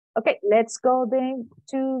 Okay, let's go then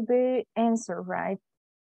to the answer, right?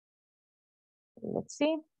 Let's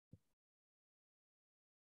see.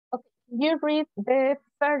 Okay, you read the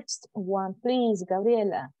first one, please,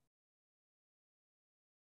 Gabriela.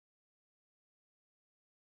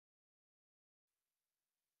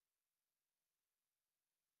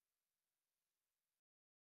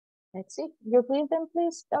 Let's see. You read them,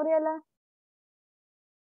 please, Gabriela.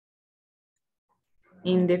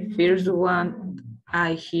 In the first one,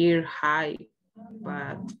 I hear hi,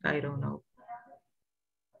 but I don't know.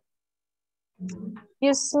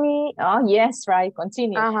 Excuse me. Oh, yes, right.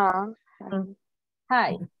 Continue.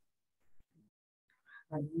 Hi.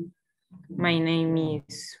 My name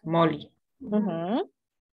is Molly. Mm-hmm.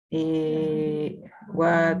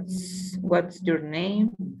 What's your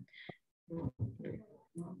name?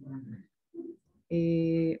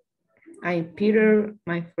 I'm Peter.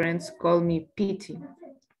 My friends call me Petey.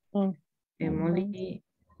 Molly.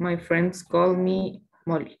 My friends call me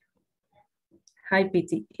Molly. Hi,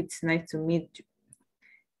 Petey. It's nice to meet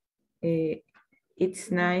you.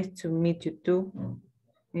 It's nice to meet you too.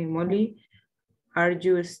 Molly, are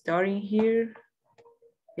you studying here?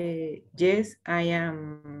 Yes, I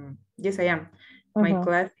am. Yes, I am. My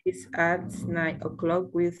class is at 9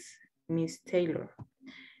 o'clock with Miss Taylor.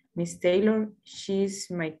 Miss Taylor,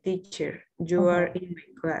 she's my teacher. You are in my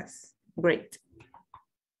class. Great.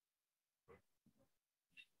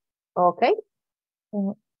 Okay.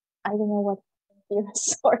 I don't know what here.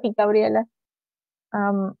 Sorry, Gabriela.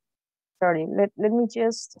 Sorry. Let me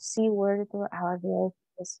just see where to our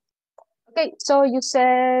is. Okay, so you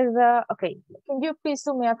said okay. Can you please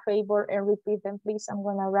do me a favor and repeat them, please? I'm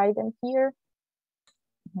gonna write them here.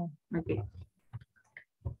 Okay.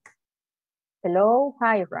 Hello,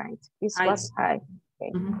 hi, right? This Hi. was hi.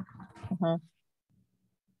 Okay.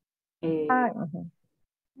 Hi.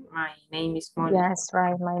 My name is Molly. Yes,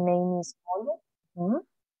 right. My name is Molly.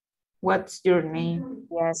 What's your name?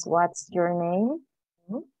 Yes, what's your name?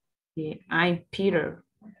 I'm Peter.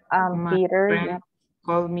 I'm Peter. Friend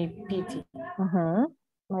call me Petey.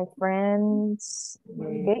 My friends.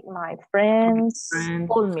 Okay, my friends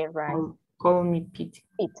call me, right? Call me Petey.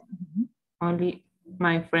 Pete. Only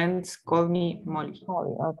my friends call me Molly.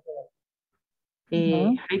 Molly,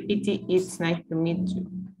 okay. Hi, Petey. It's nice to meet you.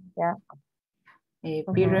 Yeah.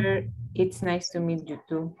 Peter, it's nice to meet you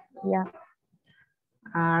too. Yeah.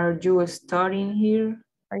 Are you studying here?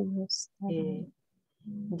 Are you studying?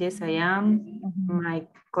 Yes, I am. My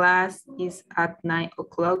class is at 9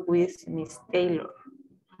 o'clock with Miss Taylor.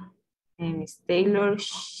 And Miss Taylor,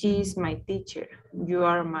 she's my teacher. You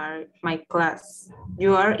are my class.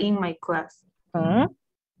 You are in my class.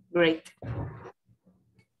 Great.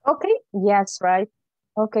 Okay, yes, right.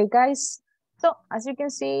 Okay, guys. So as you can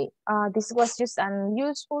see, this was just an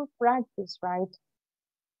useful practice, right?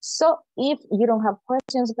 So if you don't have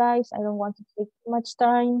questions, guys, I don't want to take too much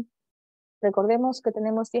time. Recordemos que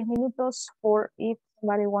tenemos 10 minutos for if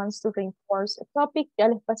somebody wants to reinforce a topic. Ya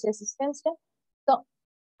les pasé asistencia. So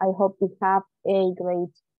I hope you have a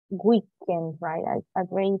great weekend, right? A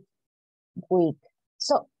great week.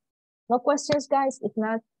 So no questions, guys. If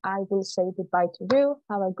not, I will say goodbye to you.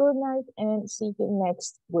 Have a good night and see you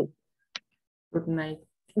next week. Good night.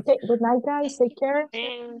 Okay, good night, guys. Take care.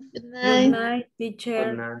 Good Good night. night,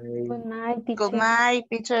 teacher. Good night, teacher. Good night,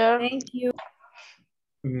 teacher. Thank you.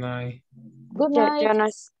 Good night. Good night.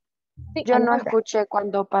 Yo no escuché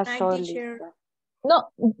cuando pasó, teacher. Lisa.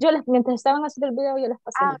 No, mientras estaban haciendo el video, yo les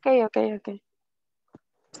pasé. Okay.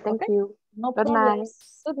 Thank you. No Good problem. night.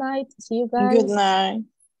 Good night. See you guys. Good night.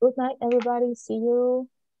 Good night, everybody. See you.